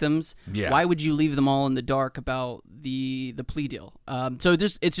these victims, why would you leave them all in the dark about the plea deal? So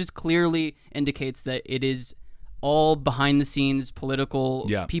it just clearly indicates that it is all behind the scenes political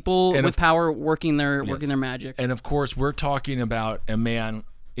people with power working their magic. And of course, we're talking about a man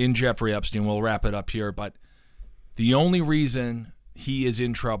in Jeffrey Epstein. We'll wrap it up here, but the only reason he is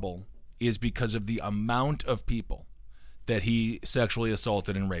in trouble is because of the amount of people that he sexually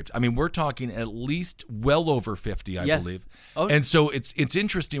assaulted and raped. I mean, we're talking at least well over 50, I believe. Oh. And so it's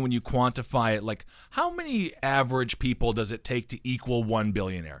interesting when you quantify it, like how many average people does it take to equal one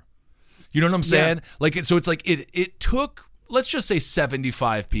billionaire? You know what I'm saying? Yeah. Like it took, let's just say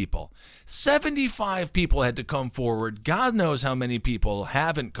 75 people. 75 people had to come forward. God knows how many people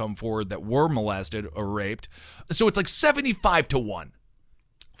haven't come forward that were molested or raped. So it's like 75 to 1.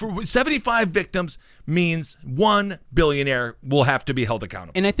 For 75 victims means one billionaire will have to be held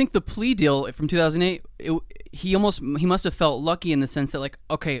accountable. And I think the plea deal from 2008, he must have felt lucky in the sense that, like,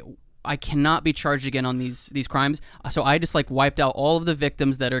 okay, I cannot be charged again on these crimes. So I just like wiped out all of the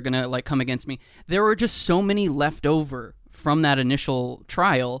victims that are gonna like come against me. There were just so many left over from that initial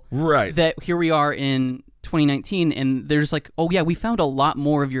trial, right? That here we are in 2019, and they're just like, oh yeah, we found a lot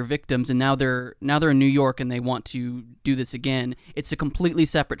more of your victims, and now they're in New York, and they want to do this again. It's a completely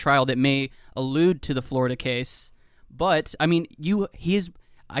separate trial that may allude to the Florida case, but I mean,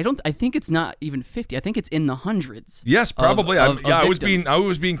 I think it's not even 50. I think it's in the hundreds. Yes, probably. of I was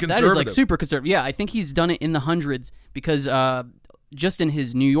victims. being conservative. That is like super conservative. Yeah, I think he's done it in the hundreds because just in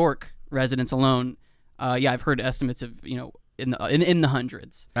his New York residence alone, I've heard estimates of in the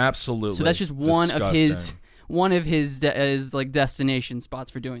hundreds. Absolutely. So that's just one of his destination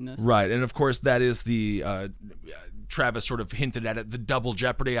spots for doing this. Right, and of course that is the Travis sort of hinted at it, the double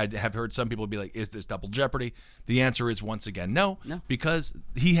jeopardy. I have heard some people be like, is this double jeopardy? The answer is once again no, because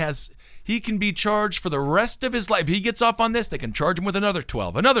he can be charged for the rest of his life. If he gets off on this, they can charge him with another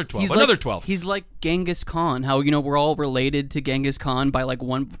 12, another 12, another 12. He's like Genghis Khan, how we're all related to Genghis Khan by like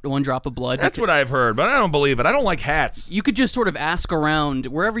one drop of blood. That's what I've heard, but I don't believe it. I don't like hats. You could just sort of ask around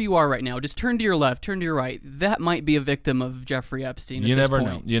wherever you are right now. Just turn to your left, turn to your right. That might be a victim of Jeffrey Epstein. You never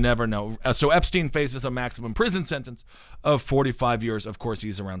know. You never know. So Epstein faces a maximum prison sentence of 45 years. Of course,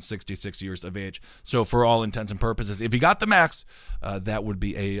 he's around 66 years of age. So for all intents and purposes, if he got the max, that would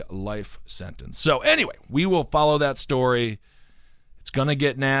be a life sentence. So anyway, we will follow that story. It's going to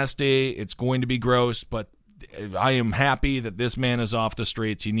get nasty. It's going to be gross, but I am happy that this man is off the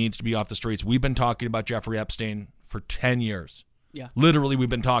streets. He needs to be off the streets. We've been talking about Jeffrey Epstein for 10 years. Yeah. Literally, we've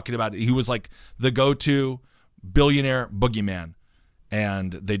been talking about it. He was like the go-to billionaire boogeyman,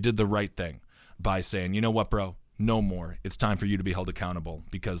 and they did the right thing by saying, you know what, bro? No more. It's time for you to be held accountable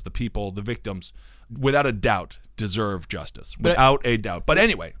because the people, the victims, without a doubt, deserve justice. Without a doubt. But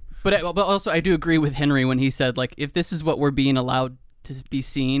anyway. But also, I do agree with Henry when he said, like, if this is what we're being allowed to be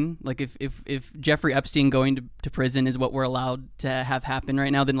seen, like, if Jeffrey Epstein going to prison is what we're allowed to have happen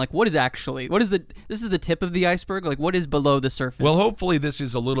right now, then, like, this is the tip of the iceberg? Like, what is below the surface? Well, hopefully this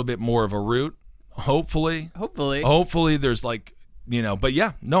is a little bit more of a root. Hopefully there's, like, but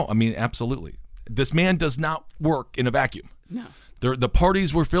yeah, no, I mean, absolutely. This man does not work in a vacuum. No. The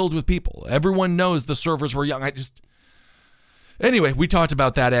parties were filled with people. Everyone knows the servers were young. Anyway, we talked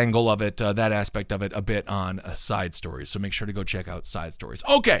about that angle of it, that aspect of it a bit on Side Stories. So make sure to go check out Side Stories.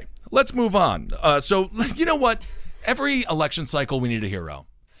 Okay, let's move on. So you know what? Every election cycle we need a hero.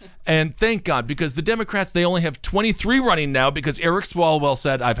 And thank God, because the Democrats, they only have 23 running now because Eric Swalwell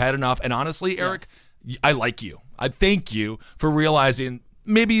said, I've had enough. And honestly, Eric, yes. I like you. I thank you for realizing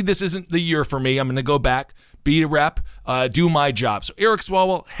maybe this isn't the year for me. I'm going to go back, be a rep, do my job. So Eric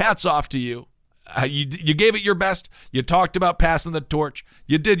Swalwell, hats off to you. You gave it your best. You talked about passing the torch.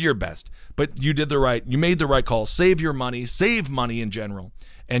 You did your best, but you made the right call. Save your money, save money in general,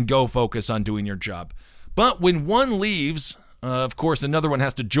 and go focus on doing your job. But when one leaves, of course, another one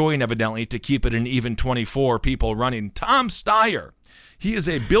has to join, evidently, to keep it an even 24 people running. Tom Steyer. He is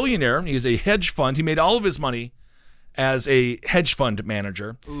a billionaire. He is a hedge fund. He made all of his money as a hedge fund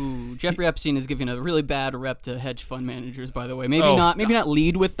manager. Ooh, Jeffrey Epstein is giving a really bad rep to hedge fund managers, by the way. Maybe not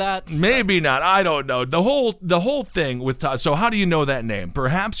lead with that. Maybe not. I don't know. The whole thing with Tom. So how do you know that name?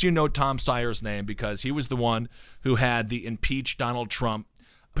 Perhaps you know Tom Steyer's name because he was the one who had the impeach Donald Trump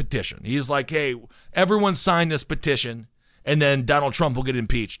petition. He's like, hey, everyone sign this petition and then Donald Trump will get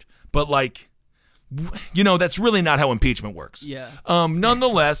impeached. But that's really not how impeachment works. Yeah.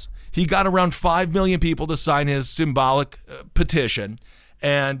 Nonetheless, he got around 5 million people to sign his symbolic petition.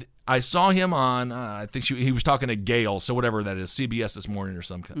 And I saw him on, I think he was talking to Gale, so whatever that is, CBS This Morning or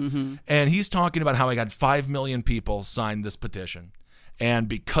something. Mm-hmm. And he's talking about how I got 5 million people sign this petition. And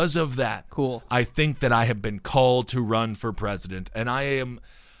because of that, cool. I think that I have been called to run for president. And I am,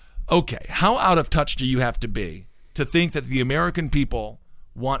 okay, how out of touch do you have to be to think that the American people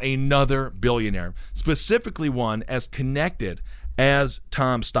want another billionaire, specifically one as connected as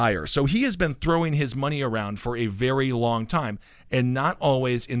Tom Steyer? So he has been throwing his money around for a very long time and not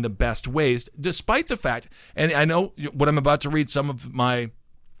always in the best ways, despite the fact, and I know what I'm about to read, some of my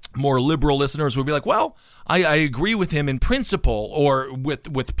more liberal listeners would be like, well, I agree with him in principle or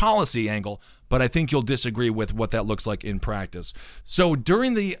with policy angle, but I think you'll disagree with what that looks like in practice. So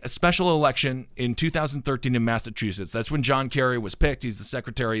during the special election in 2013 in Massachusetts, that's when John Kerry was picked. He's the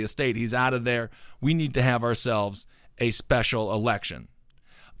Secretary of State. He's out of there. We need to have ourselves a special election.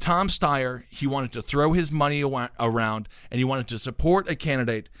 Tom Steyer, he wanted to throw his money around, and he wanted to support a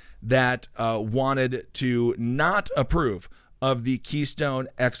candidate that wanted to not approve of the Keystone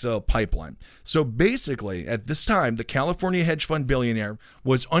XL pipeline. So basically, at this time, the California hedge fund billionaire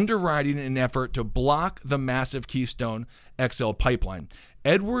was underwriting an effort to block the massive Keystone XL pipeline.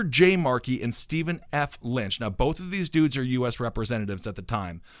 Edward J. Markey and Stephen F. Lynch, now both of these dudes are U.S. representatives at the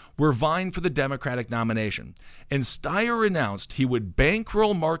time, were vying for the Democratic nomination. And Steyer announced he would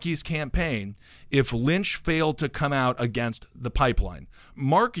bankroll Markey's campaign if Lynch failed to come out against the pipeline.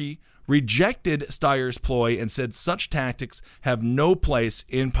 Markey rejected Steyer's ploy and said such tactics have no place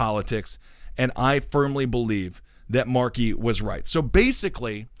in politics, and I firmly believe that Markey was right. So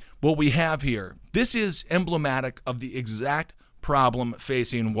basically, what we have here, this is emblematic of the exact problem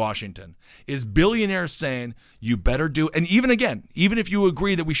facing Washington, is billionaires saying you better do, and even if you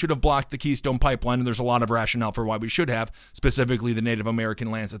agree that we should have blocked the Keystone Pipeline, and there's a lot of rationale for why we should have, specifically the Native American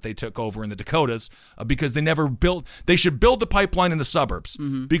lands that they took over in the Dakotas, because they should build the pipeline in the suburbs.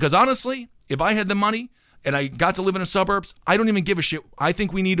 Because honestly, if I had the money and I got to live in the suburbs, I don't even give a shit. I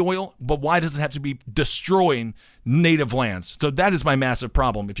think we need oil, but why does it have to be destroying native lands? So that is my massive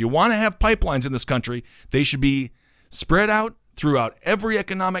problem. If you want to have pipelines in this country, they should be spread out throughout every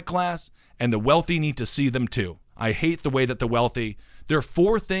economic class, and the wealthy need to see them too. I hate the way that the wealthy, there are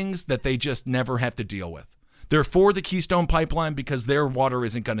 4 things that they just never have to deal with. They're for the Keystone Pipeline because their water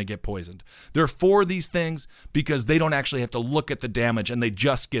isn't going to get poisoned. They're for these things because they don't actually have to look at the damage and they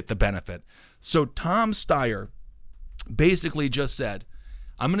just get the benefit. So Tom Steyer basically just said,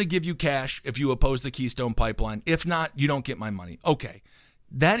 I'm going to give you cash if you oppose the Keystone Pipeline. If not, you don't get my money. Okay.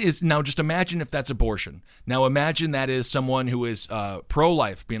 That is, now just imagine if that's abortion. Now imagine that is someone who is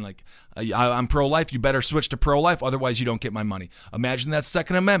pro-life, being like, I'm pro-life, you better switch to pro-life, otherwise you don't get my money. Imagine that's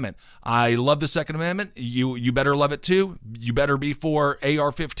Second Amendment. I love the Second Amendment, you better love it too. You better be for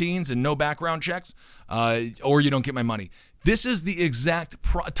AR-15s and no background checks, or you don't get my money. This is the exact,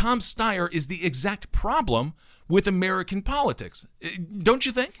 Tom Steyer is the exact problem with American politics. Don't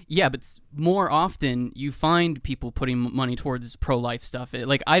you think? Yeah, but more often you find people putting money towards pro-life stuff.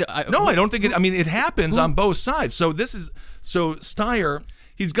 I don't think it. I mean, it happens on both sides. So Steyer,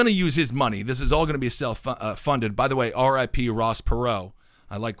 he's going to use his money. This is all going to be self-funded. By the way, R.I.P. Ross Perot.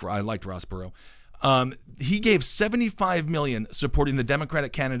 I liked Ross Perot. He gave $75 million supporting the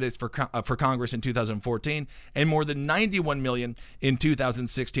Democratic candidates for Congress in 2014 and more than $91 million in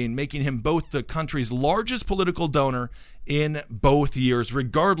 2016, making him both the country's largest political donor in both years,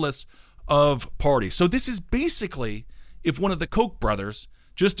 regardless of party. So this is basically if one of the Koch brothers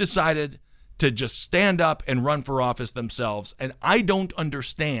just decided to just stand up and run for office themselves. And I don't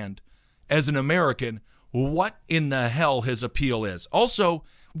understand, as an American, what in the hell his appeal is. Also,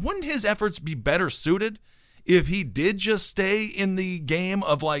 wouldn't his efforts be better suited if he did just stay in the game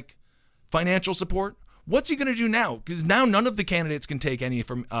of like financial support? What's he going to do now? Because now none of the candidates can take any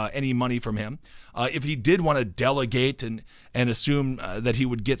money from him. If he did want to delegate and assume that he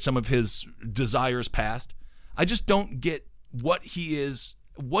would get some of his desires passed, I just don't get what is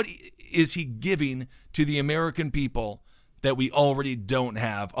he giving to the American people that we already don't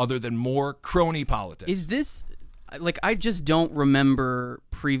have, other than more crony politics? Is this, like, I just don't remember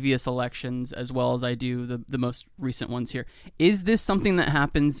previous elections as well as I do the most recent ones here. Is this something that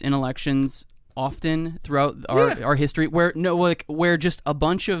happens in elections often throughout our history, where just a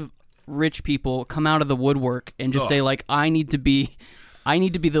bunch of rich people come out of the woodwork and just say, like, I need to be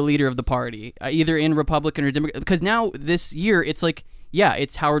the leader of the party, either in Republican or Democrat? Because now this year it's like, yeah,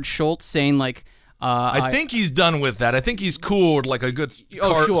 it's Howard Schultz saying, like, I think he's done with that. I think he's cooled like a good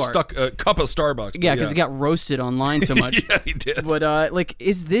cup of Starbucks. Yeah, because he got roasted online so much. Yeah, he did. But like,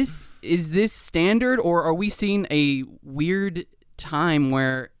 is this standard, or are we seeing a weird time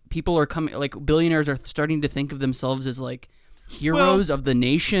where people are coming, like billionaires are starting to think of themselves as like heroes of the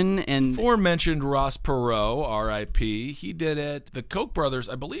nation? And aforementioned Ross Perot, R.I.P., he did it. The Koch brothers,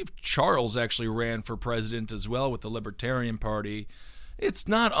 I believe Charles actually ran for president as well with the Libertarian Party. It's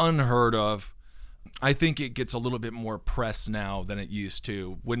not unheard of. I think it gets a little bit more press now than it used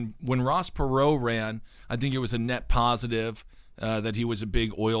to. When Ross Perot ran, I think it was a net positive that he was a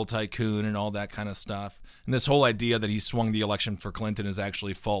big oil tycoon and all that kind of stuff. And this whole idea that he swung the election for Clinton is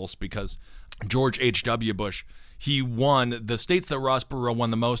actually false, because George H.W. Bush, he won the states that Ross Perot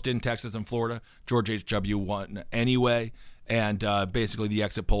won the most in, Texas and Florida. George H.W. won anyway. And basically the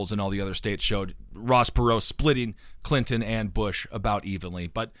exit polls in all the other states showed Ross Perot splitting Clinton and Bush about evenly.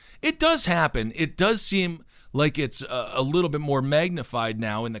 But it does happen. It does seem like it's a little bit more magnified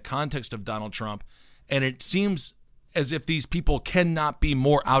now in the context of Donald Trump. And it seems as if these people cannot be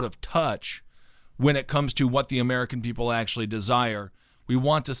more out of touch when it comes to what the American people actually desire. We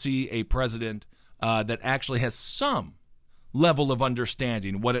want to see a president that actually has some level of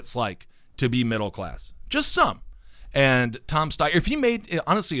understanding what it's like to be middle class. Just some. And Tom Steyer, if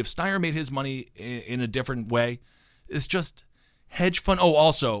Steyer made his money in a different way, it's just hedge fund. Oh,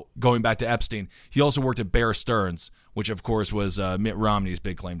 also going back to Epstein, he also worked at Bear Stearns, which of course was Mitt Romney's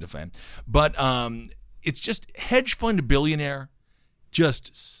big claim to fame. But it's just hedge fund billionaire.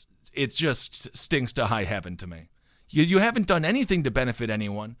 It just stinks to high heaven to me. You haven't done anything to benefit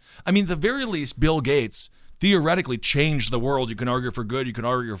anyone. I mean, at the very least, Bill Gates theoretically changed the world. You can argue for good, you can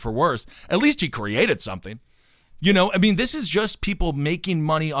argue for worse. At least he created something. You know, I mean, this is just people making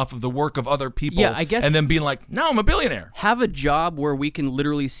money off of the work of other people. Yeah, I guess. And then being like, no, I'm a billionaire. Have a job where we can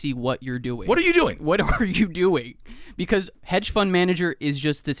literally see what you're doing. What are you doing? What are you doing? Because hedge fund manager is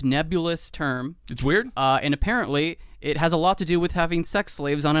just this nebulous term. It's weird. And apparently, it has a lot to do with having sex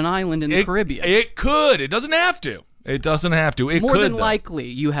slaves on an island in the Caribbean. It could. It doesn't have to. It doesn't have to. It more could, than though. likely,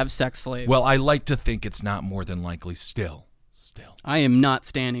 you have sex slaves. Well, I like to think it's not more than likely still. I am not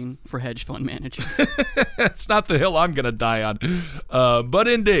standing for hedge fund managers. It's not the hill I'm going to die on. But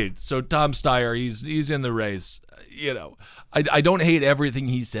indeed, so Tom Steyer, he's in the race. You know, I don't hate everything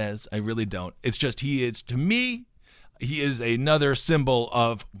he says. I really don't. It's just to me, he is another symbol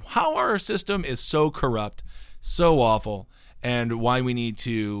of how our system is so corrupt, so awful, and why we need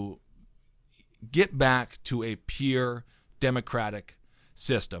to get back to a pure democratic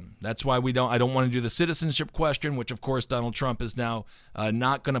system. That's why I don't want to do the citizenship question, which of course Donald Trump is now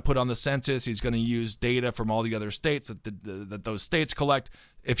not going to put on the census. He's going to use data from all the other states that those states collect.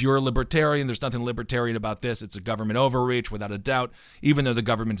 If you're a libertarian, there's nothing libertarian about this. It's a government overreach without a doubt, even though the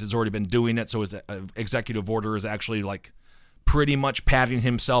government has already been doing it. So his executive order is actually like pretty much patting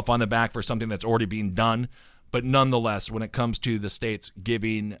himself on the back for something that's already being done. But nonetheless, when it comes to the states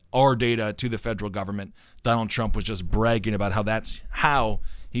giving our data to the federal government, Donald Trump was just bragging about how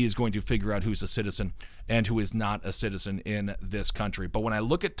he is going to figure out who's a citizen and who is not a citizen in this country. But when I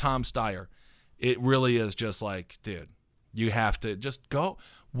look at Tom Steyer, it really is just like, dude, you have to just go.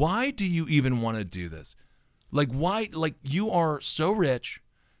 Why do you even want to do this? Like, why? Like, you are so rich.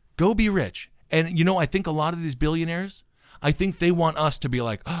 Go be rich. And, you know, I think a lot of these billionaires, I think they want us to be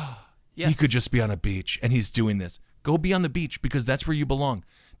like, oh, yes. He could just be on a beach and he's doing this. Go be on the beach because that's where you belong.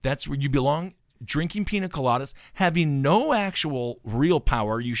 That's where you belong, drinking pina coladas, having no actual real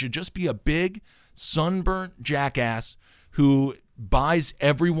power. You should just be a big sunburnt jackass who buys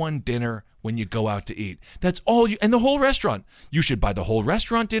everyone dinner when you go out to eat. That's all you, and the whole restaurant. You should buy the whole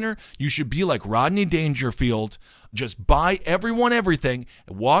restaurant dinner. You should be like Rodney Dangerfield. Just buy everyone everything,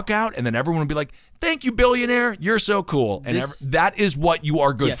 walk out, and then everyone will be like, thank you, billionaire. You're so cool. And that is what you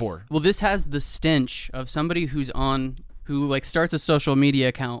are good for. Well, this has the stench of somebody who like starts a social media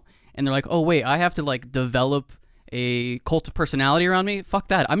account and they're like, oh, wait, I have to like develop a cult of personality around me. Fuck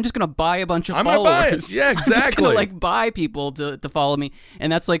that. I'm just going to buy a bunch of followers. I'm going to buy it. Yeah, exactly. I'm just going to like buy people to follow me.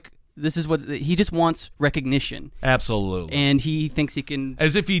 And that's like, this is what he just wants recognition. Absolutely. And he thinks he can,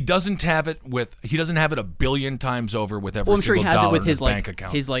 as if he doesn't have it a billion times over with every I'm sure single he has dollar it with in his bank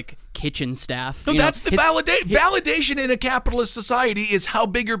account. His like kitchen staff. No, that's the validation in a capitalist society is how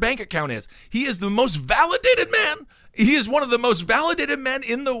big your bank account is. He is the most validated man. He is one of the most validated men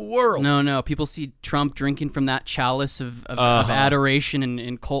in the world. No. People see Trump drinking from that chalice of adoration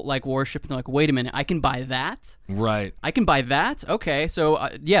and cult-like worship, and they're like, wait a minute, I can buy that? Right. I can buy that? Okay, so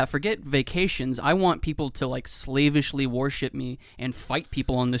forget vacations. I want people to like slavishly worship me and fight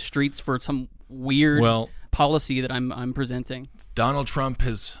people on the streets for some weird policy that I'm presenting. Donald Trump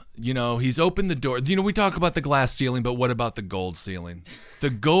has, he's opened the door. We talk about the glass ceiling, but what about the gold ceiling? The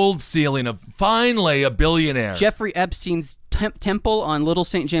gold ceiling of finally a billionaire. Jeffrey Epstein's temple on Little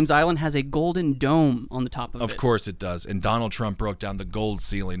St. James Island has a golden dome on the top of it. Of course it does. And Donald Trump broke down the gold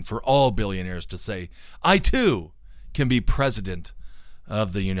ceiling for all billionaires to say, I too can be president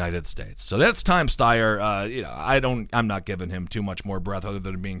of the United States. So that's Tom Steyer. I'm not giving him too much more breath other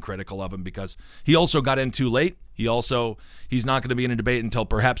than being critical of him because he also got in too late. He's not going to be in a debate until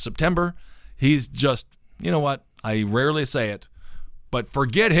perhaps September. He's just, you know what? I rarely say it, but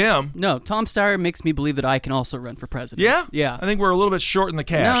forget him. No, Tom Steyer makes me believe that I can also run for president. Yeah? Yeah. I think we're a little bit short in the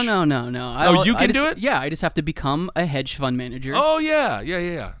cash. No. Oh, you can do it? Yeah, I just have to become a hedge fund manager. Oh, yeah.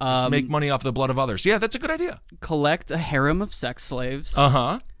 Just make money off the blood of others. Yeah, that's a good idea. Collect a harem of sex slaves.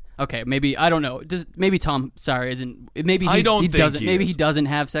 Uh-huh. Okay, maybe, I don't know. Maybe Tom Steyer isn't. Maybe he doesn't. Maybe he doesn't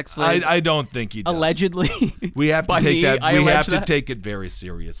have sex slaves. I don't think he does. Allegedly. We have to take that. We have to take it very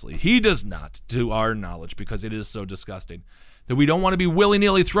seriously. He does not, to our knowledge, because it is so disgusting that we don't want to be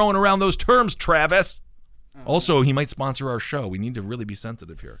willy-nilly throwing around those terms, Travis. Also, he might sponsor our show. We need to really be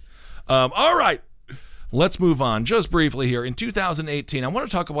sensitive here. All right. let's move on just briefly here. In 2018, I want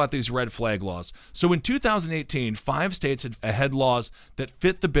to talk about these red flag laws. So in 2018, 5 states had laws that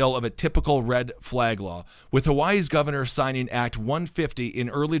fit the bill of a typical red flag law. With Hawaii's governor signing Act 150 in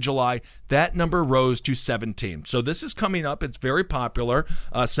early July, that number rose to 17. So this is coming up. It's very popular.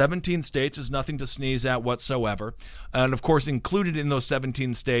 17 states is nothing to sneeze at whatsoever. And of course, included in those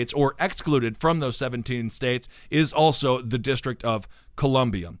 17 states, or excluded from those 17 states, is also the District of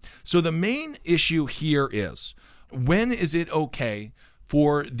Columbia. So the main issue here is, when is it okay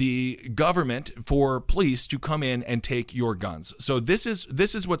for the government, for police to come in and take your guns? So this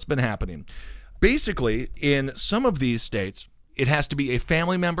is what's been happening. Basically, in some of these states, it has to be a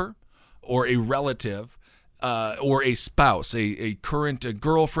family member or a relative or a spouse, a current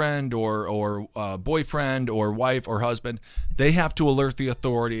girlfriend or boyfriend or wife or husband. They have to alert the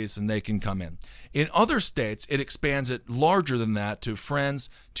authorities and they can come in. In other states, it expands it larger than that to friends,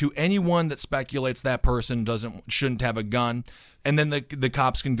 to anyone that speculates that person shouldn't have a gun, and then the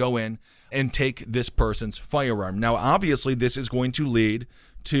cops can go in and take this person's firearm. Now, obviously, this is going to lead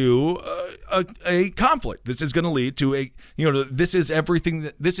to a conflict. This is going to lead to this is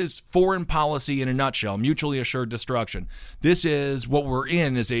everything. This is foreign policy in a nutshell, mutually assured destruction. This is what we're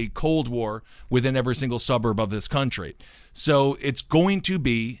in, is a Cold War within every single suburb of this country. So it's going to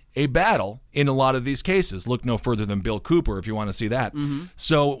be a battle in a lot of these cases. Look no further than Bill Cooper if you want to see that. Mm-hmm.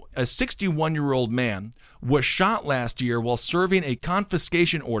 So a 61-year-old man was shot last year while serving a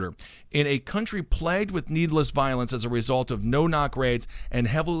confiscation order in a country plagued with needless violence as a result of no-knock raids and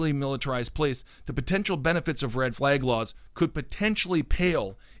heavily militarized police. The potential benefits of red flag laws could potentially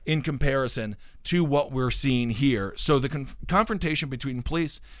pale in comparison to what we're seeing here. So the confrontation between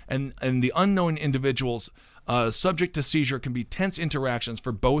police and the unknown individuals subject to seizure can be tense interactions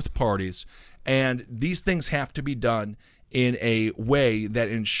for both parties, and these things have to be done in a way that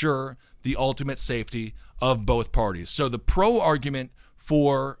ensure the ultimate safety of both parties. So the pro argument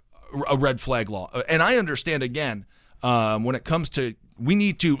for a red flag law, and I understand, again, when it comes to, we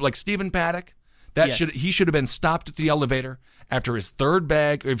need to, like Stephen Paddock, he should have been stopped at the elevator after his third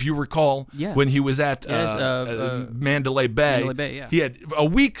bag, if you recall, when he was at Mandalay Bay. He had a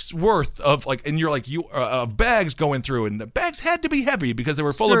week's worth of bags going through, and the bags had to be heavy because they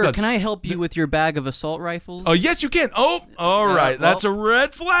were full of. Sir, can I help you with your bag of assault rifles? Oh, yes, you can. Oh, all right. That's a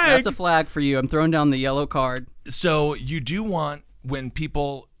red flag. That's a flag for you. I'm throwing down the yellow card. So you do want, when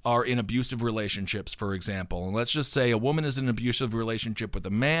people are in abusive relationships, for example, and let's just say a woman is in an abusive relationship with a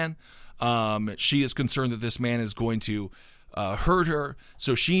man. She is concerned that this man is going to hurt her,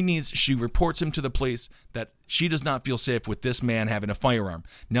 so she reports him to the police that she does not feel safe with this man having a firearm.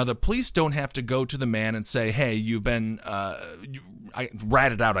 Now, the police don't have to go to the man and say, hey, you've been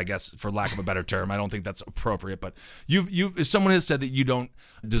ratted out, I guess, for lack of a better term. I don't think that's appropriate, but if someone has said that you don't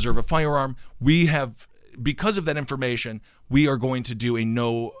deserve a firearm, because of that information, we are going to do a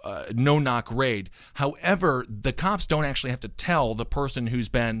no-knock raid. However, the cops don't actually have to tell the person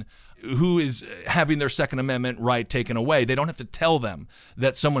who is having their Second Amendment right taken away. They don't have to tell them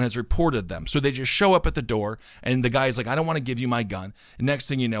that someone has reported them. So they just show up at the door, and the guy's like, I don't want to give you my gun. And next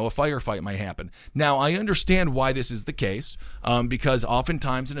thing you know, a firefight might happen. Now, I understand why this is the case, because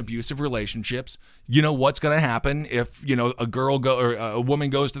oftentimes in abusive relationships, you know what's going to happen if, a woman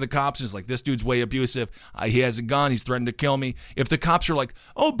goes to the cops and is like, this dude's way abusive. He has a gun. He's threatened to kill me. If the cops are like,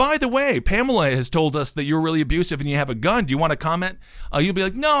 oh, by the way, Pamela has told us that you're really abusive and you have a gun. Do you want to comment? You'll be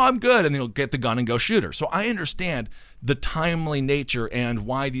like, no, I'm good. And they'll get the gun and go shoot her. So I understand the timely nature and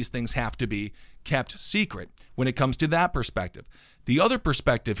why these things have to be kept secret when it comes to that perspective. The other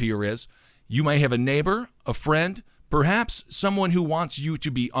perspective here is you may have a neighbor, a friend, perhaps someone who wants you to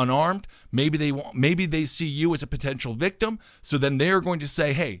be unarmed. Maybe they see you as a potential victim, so then they're going to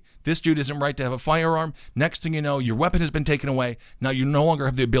say, hey, this dude isn't right to have a firearm. Next thing you know, your weapon has been taken away. Now you no longer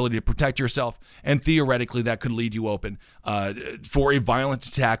have the ability to protect yourself, and theoretically that could lead you open for a violent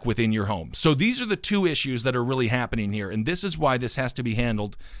attack within your home. So these are the two issues that are really happening here, and this is why this has to be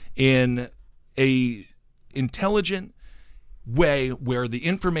handled in a intelligent way where the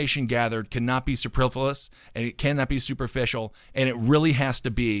information gathered cannot be superfluous and it cannot be superficial, and it really has to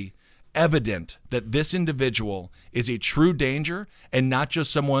be evident that this individual is a true danger and not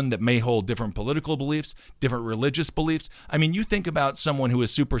just someone that may hold different political beliefs, different religious beliefs. I mean, you think about someone who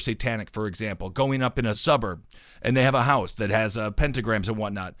is super satanic, for example, going up in a suburb and they have a house that has pentagrams and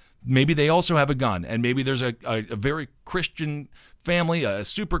whatnot. Maybe they also have a gun, and maybe there's a very Christian family, a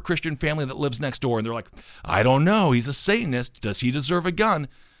super Christian family that lives next door, and they're like, I don't know, he's a Satanist. Does he deserve a gun?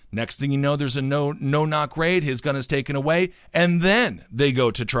 Next thing you know, there's a no-knock raid. His gun is taken away, and then they go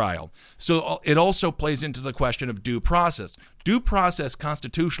to trial. So it also plays into the question of due process. Due process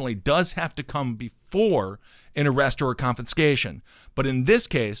constitutionally does have to come before before an arrest or a confiscation. But in this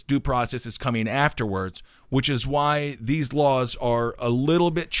case, due process is coming afterwards, which is why these laws are a little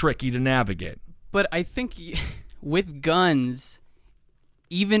bit tricky to navigate. But I think with guns,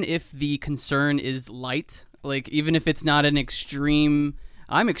 even if the concern is light, like even if it's not an extreme,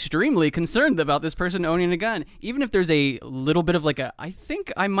 I'm extremely concerned about this person owning a gun. Even if there's a little bit of like I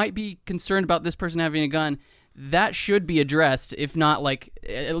think I might be concerned about this person having a gun, that should be addressed. If not, like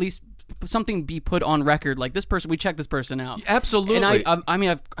at least something be put on record. Like this person, we checked this person out. Absolutely. And I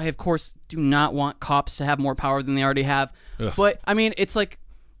mean, I of course do not want cops to have more power than they already have. Ugh. But I mean, it's like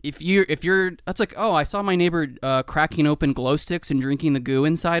if you're, that's like, oh, I saw my neighbor cracking open glow sticks and drinking the goo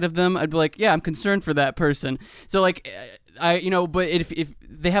inside of them. I'd be like, yeah, I'm concerned for that person. So like. But if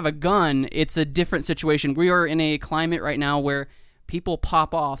they have a gun, it's a different situation. We are in a climate right now where people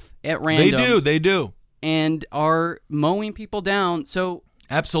pop off at random. They do. And are mowing people down. So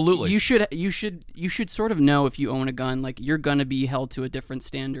absolutely, you should sort of know if you own a gun, like you're gonna be held to a different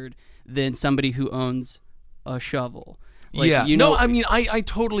standard than somebody who owns a shovel. Like, yeah. I mean, I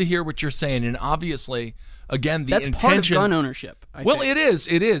totally hear what you're saying, and obviously. Again, the intention. That's part of gun ownership. I think.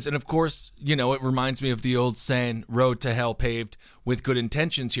 It is. And of course, it reminds me of the old saying, road to hell paved with good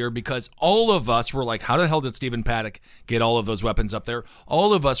intentions here, because all of us were like, how the hell did Stephen Paddock get all of those weapons up there?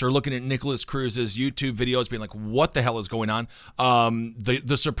 All of us are looking at Nicholas Cruz's YouTube videos being like, what the hell is going on?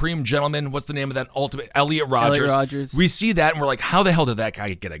 The Supreme Gentleman, what's the name of that ultimate? Elliot Rogers. We see that and we're like, how the hell did that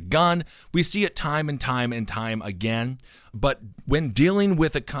guy get a gun? We see it time and time and time again. But when dealing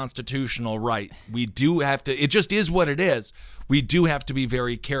with a constitutional right, we do have to, it just is what it is. We do have to be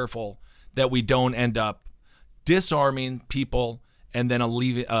very careful that we don't end up disarming people and then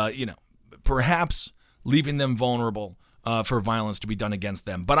perhaps leaving them vulnerable for violence to be done against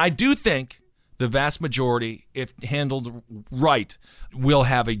them. But I do think the vast majority, if handled right, will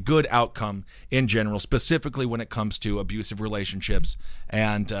have a good outcome in general, specifically when it comes to abusive relationships.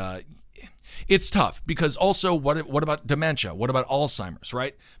 And it's tough because also what about dementia? What about Alzheimer's,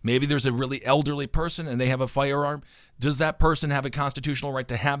 right? Maybe there's a really elderly person and they have a firearm. Does that person have a constitutional right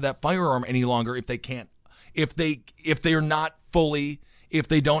to have that firearm any longer if they can't? If they're not fully, if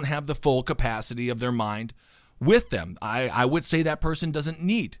they don't have the full capacity of their mind with them, I would say that person doesn't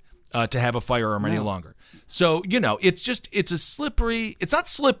need to have a firearm any longer. So, it's not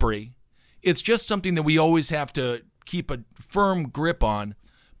slippery. It's just something that we always have to keep a firm grip on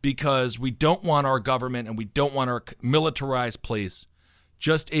because we don't want our government and we don't want our militarized police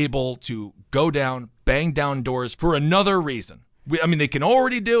just able to go down, bang down doors for another reason. They can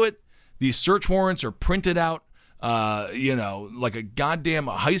already do it. These search warrants are printed out, like a goddamn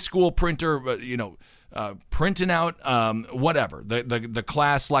high school printer, printing out whatever, the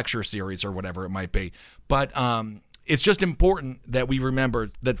class lecture series or whatever it might be. But it's just important that we remember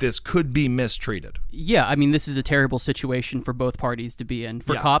that this could be mistreated. Yeah, this is a terrible situation for both parties to be in.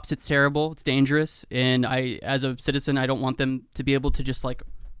 For cops, it's terrible, it's dangerous, and as a citizen, I don't want them to be able to just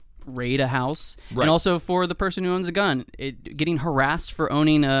raid a house. Right. And also for the person who owns a gun, getting harassed for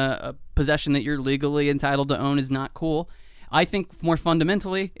owning a possession that you're legally entitled to own is not cool. I think more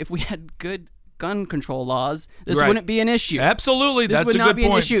fundamentally, if we had good gun control laws, this wouldn't be an issue. Absolutely, that's a good point. This would not be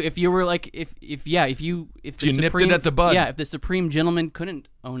an issue if you were if you nipped it at the bud. Yeah, if the Supreme Gentleman couldn't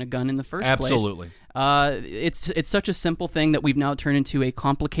own a gun in the first place. Absolutely. It's such a simple thing that we've now turned into a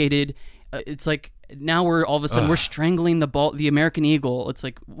complicated. It's like now we're all of a sudden we're strangling the American eagle. It's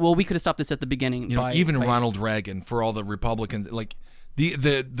like, well, we could have stopped this at the beginning. Even Ronald Reagan, for all the Republicans,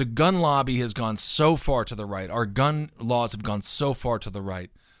 the gun lobby has gone so far to the right. Our gun laws have gone so far to the right.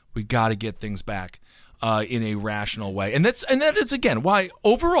 We got to get things back in a rational way. And that is, again, why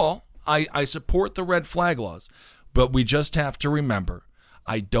overall I support the red flag laws. But we just have to remember,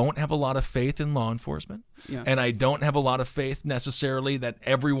 I don't have a lot of faith in law enforcement. Yeah. And I don't have a lot of faith necessarily that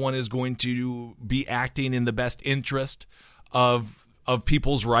everyone is going to be acting in the best interest of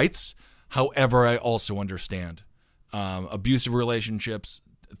people's rights. However, I also understand abusive relationships,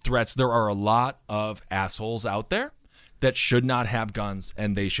 threats. There are a lot of assholes out there that should not have guns,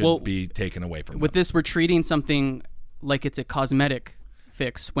 and they should be taken away from them. With this, we're treating something like it's a cosmetic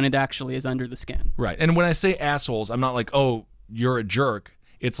fix when it actually is under the skin. Right. And when I say assholes, I'm not like, oh, you're a jerk.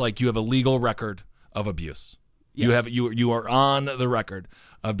 It's like you have a legal record of abuse. Yes. You are on the record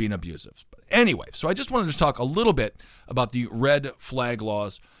of being abusive. But anyway, so I just wanted to talk a little bit about the red flag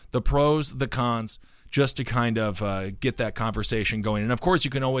laws, the pros, the cons, just to kind of get that conversation going. And, of course, you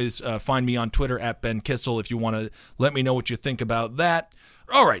can always find me on Twitter at Ben Kissel if you want to let me know what you think about that.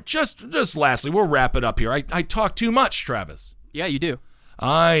 All right, just lastly, we'll wrap it up here. I talk too much, Travis. Yeah, you do.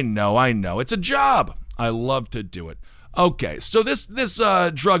 I know. It's a job. I love to do it. Okay, so this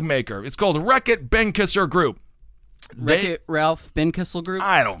drug maker, it's called Reckitt Benckiser Group. Reckitt Ralph Benckiser Group?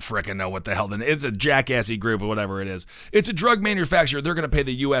 I don't frickin' know what the hell. It's a jackassy group or whatever it is. It's a drug manufacturer. They're going to pay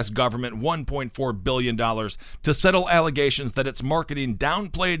the U.S. government $1.4 billion to settle allegations that its marketing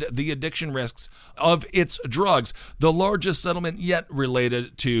downplayed the addiction risks of its drugs, the largest settlement yet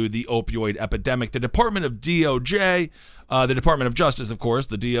related to the opioid epidemic. The Department of DOJ, the Department of Justice, of course,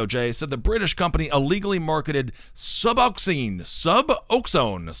 the DOJ, said the British company illegally marketed Suboxone.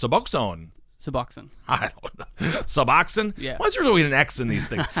 I don't know. Suboxone? Yeah. Why is there always an X in these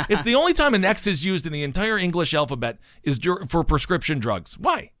things? It's the only time an X is used in the entire English alphabet is for prescription drugs.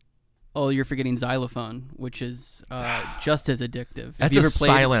 Why? Oh, you're forgetting xylophone, which is just as addictive. That's a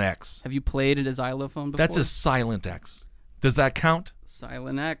silent X. Have you played a xylophone before? That's a silent X. Does that count?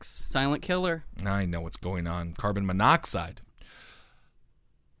 Silent X. Silent killer. I know what's going on. Carbon monoxide.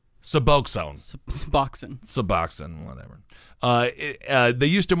 Suboxone. Suboxone, whatever. They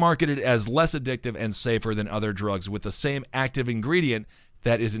used to market it as less addictive and safer than other drugs with the same active ingredient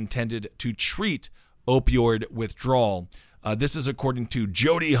that is intended to treat opioid withdrawal. This is according to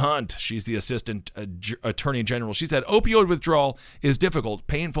Jody Hunt. She's the assistant attorney general. She said, opioid withdrawal is difficult,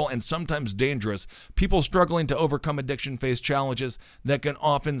 painful, and sometimes dangerous. People struggling to overcome addiction face challenges that can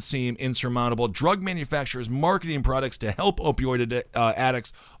often seem insurmountable. Drug manufacturers marketing products to help opioid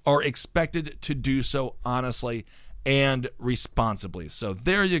addicts are expected to do so honestly and responsibly. So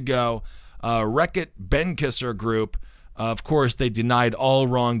there you go. Reckitt Benckiser Group. Of course, they denied all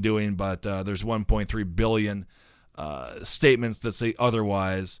wrongdoing, but there's 1.3 billion statements that say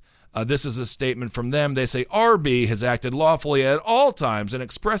otherwise. This is a statement from them. They say RB has acted lawfully at all times and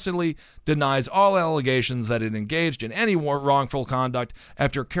expressly denies all allegations that it engaged in any wrongful conduct.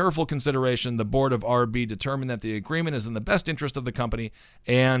 After careful consideration, the board of RB determined that the agreement is in the best interest of the company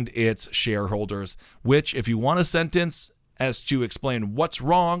and its shareholders, which, if you want a sentence as to explain what's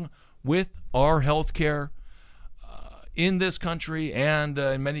wrong with our healthcare in this country and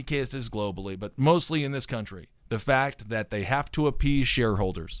in many cases globally, but mostly in this country, the fact that they have to appease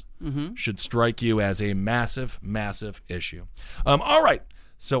shareholders should strike you as a massive, massive issue. All right.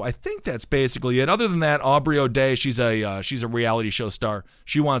 So I think that's basically it. Other than that, Aubrey O'Day, she's a reality show star.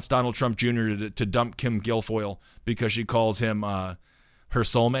 She wants Donald Trump Jr. to dump Kim Guilfoyle because she calls him her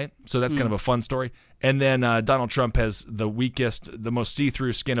soulmate. So that's kind of a fun story. And then Donald Trump has the weakest, the most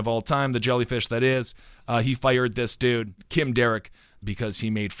see-through skin of all time, the jellyfish that is. He fired this dude, Kim Derrick, because he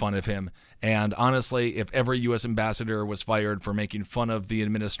made fun of him. And honestly, if every U.S. ambassador was fired for making fun of the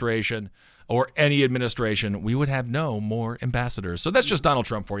administration or any administration, we would have no more ambassadors. So that's just Donald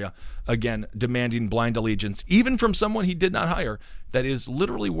Trump for you. Again, demanding blind allegiance, even from someone he did not hire, that is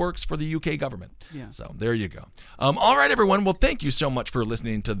literally works for the UK government. Yeah. So there you go. All right, everyone. Well, thank you so much for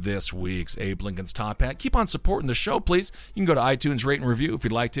listening to this week's Abe Lincoln's Top Hat. Keep on supporting the show, please. You can go to iTunes, rate and review if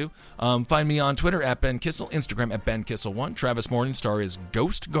you'd like to. Find me on Twitter at Ben Kissel, Instagram at Ben Kissel1. Travis Morningstar is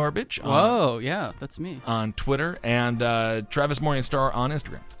Ghost Garbage. Whoa, yeah, that's me. On Twitter, and Travis Morningstar on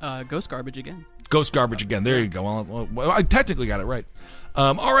Instagram. Ghost Garbage again. Ghost Garbage again. There you go. Well, I technically got it right.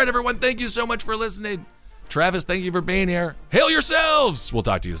 All right, everyone. Thank you so much for listening. Travis, thank you for being here. Hail yourselves. We'll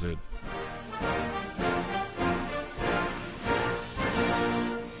talk to you soon.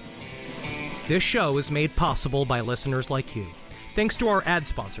 This show is made possible by listeners like you. Thanks to our ad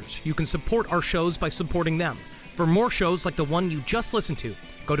sponsors, you can support our shows by supporting them. For more shows like the one you just listened to,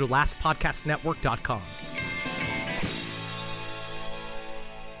 go to lastpodcastnetwork.com.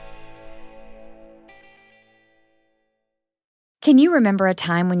 Can you remember a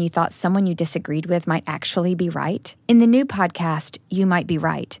time when you thought someone you disagreed with might actually be right? In the new podcast, You Might Be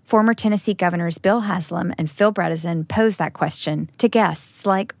Right, former Tennessee Governors Bill Haslam and Phil Bredesen pose that question to guests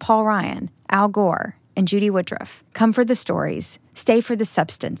like Paul Ryan, Al Gore, and Judy Woodruff. Come for the stories, stay for the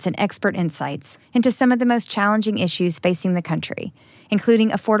substance and expert insights into some of the most challenging issues facing the country, including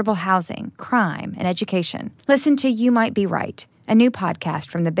affordable housing, crime, and education. Listen to You Might Be Right, a new podcast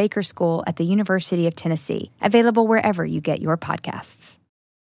from the Baker School at the University of Tennessee, available wherever you get your podcasts.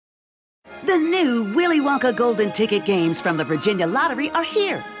 The new Willy Wonka Golden Ticket games from the Virginia Lottery are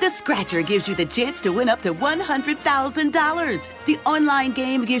here. The Scratcher gives you the chance to win up to $100,000. The online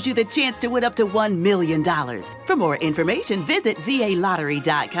game gives you the chance to win up to $1 million. For more information, visit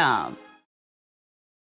VALottery.com.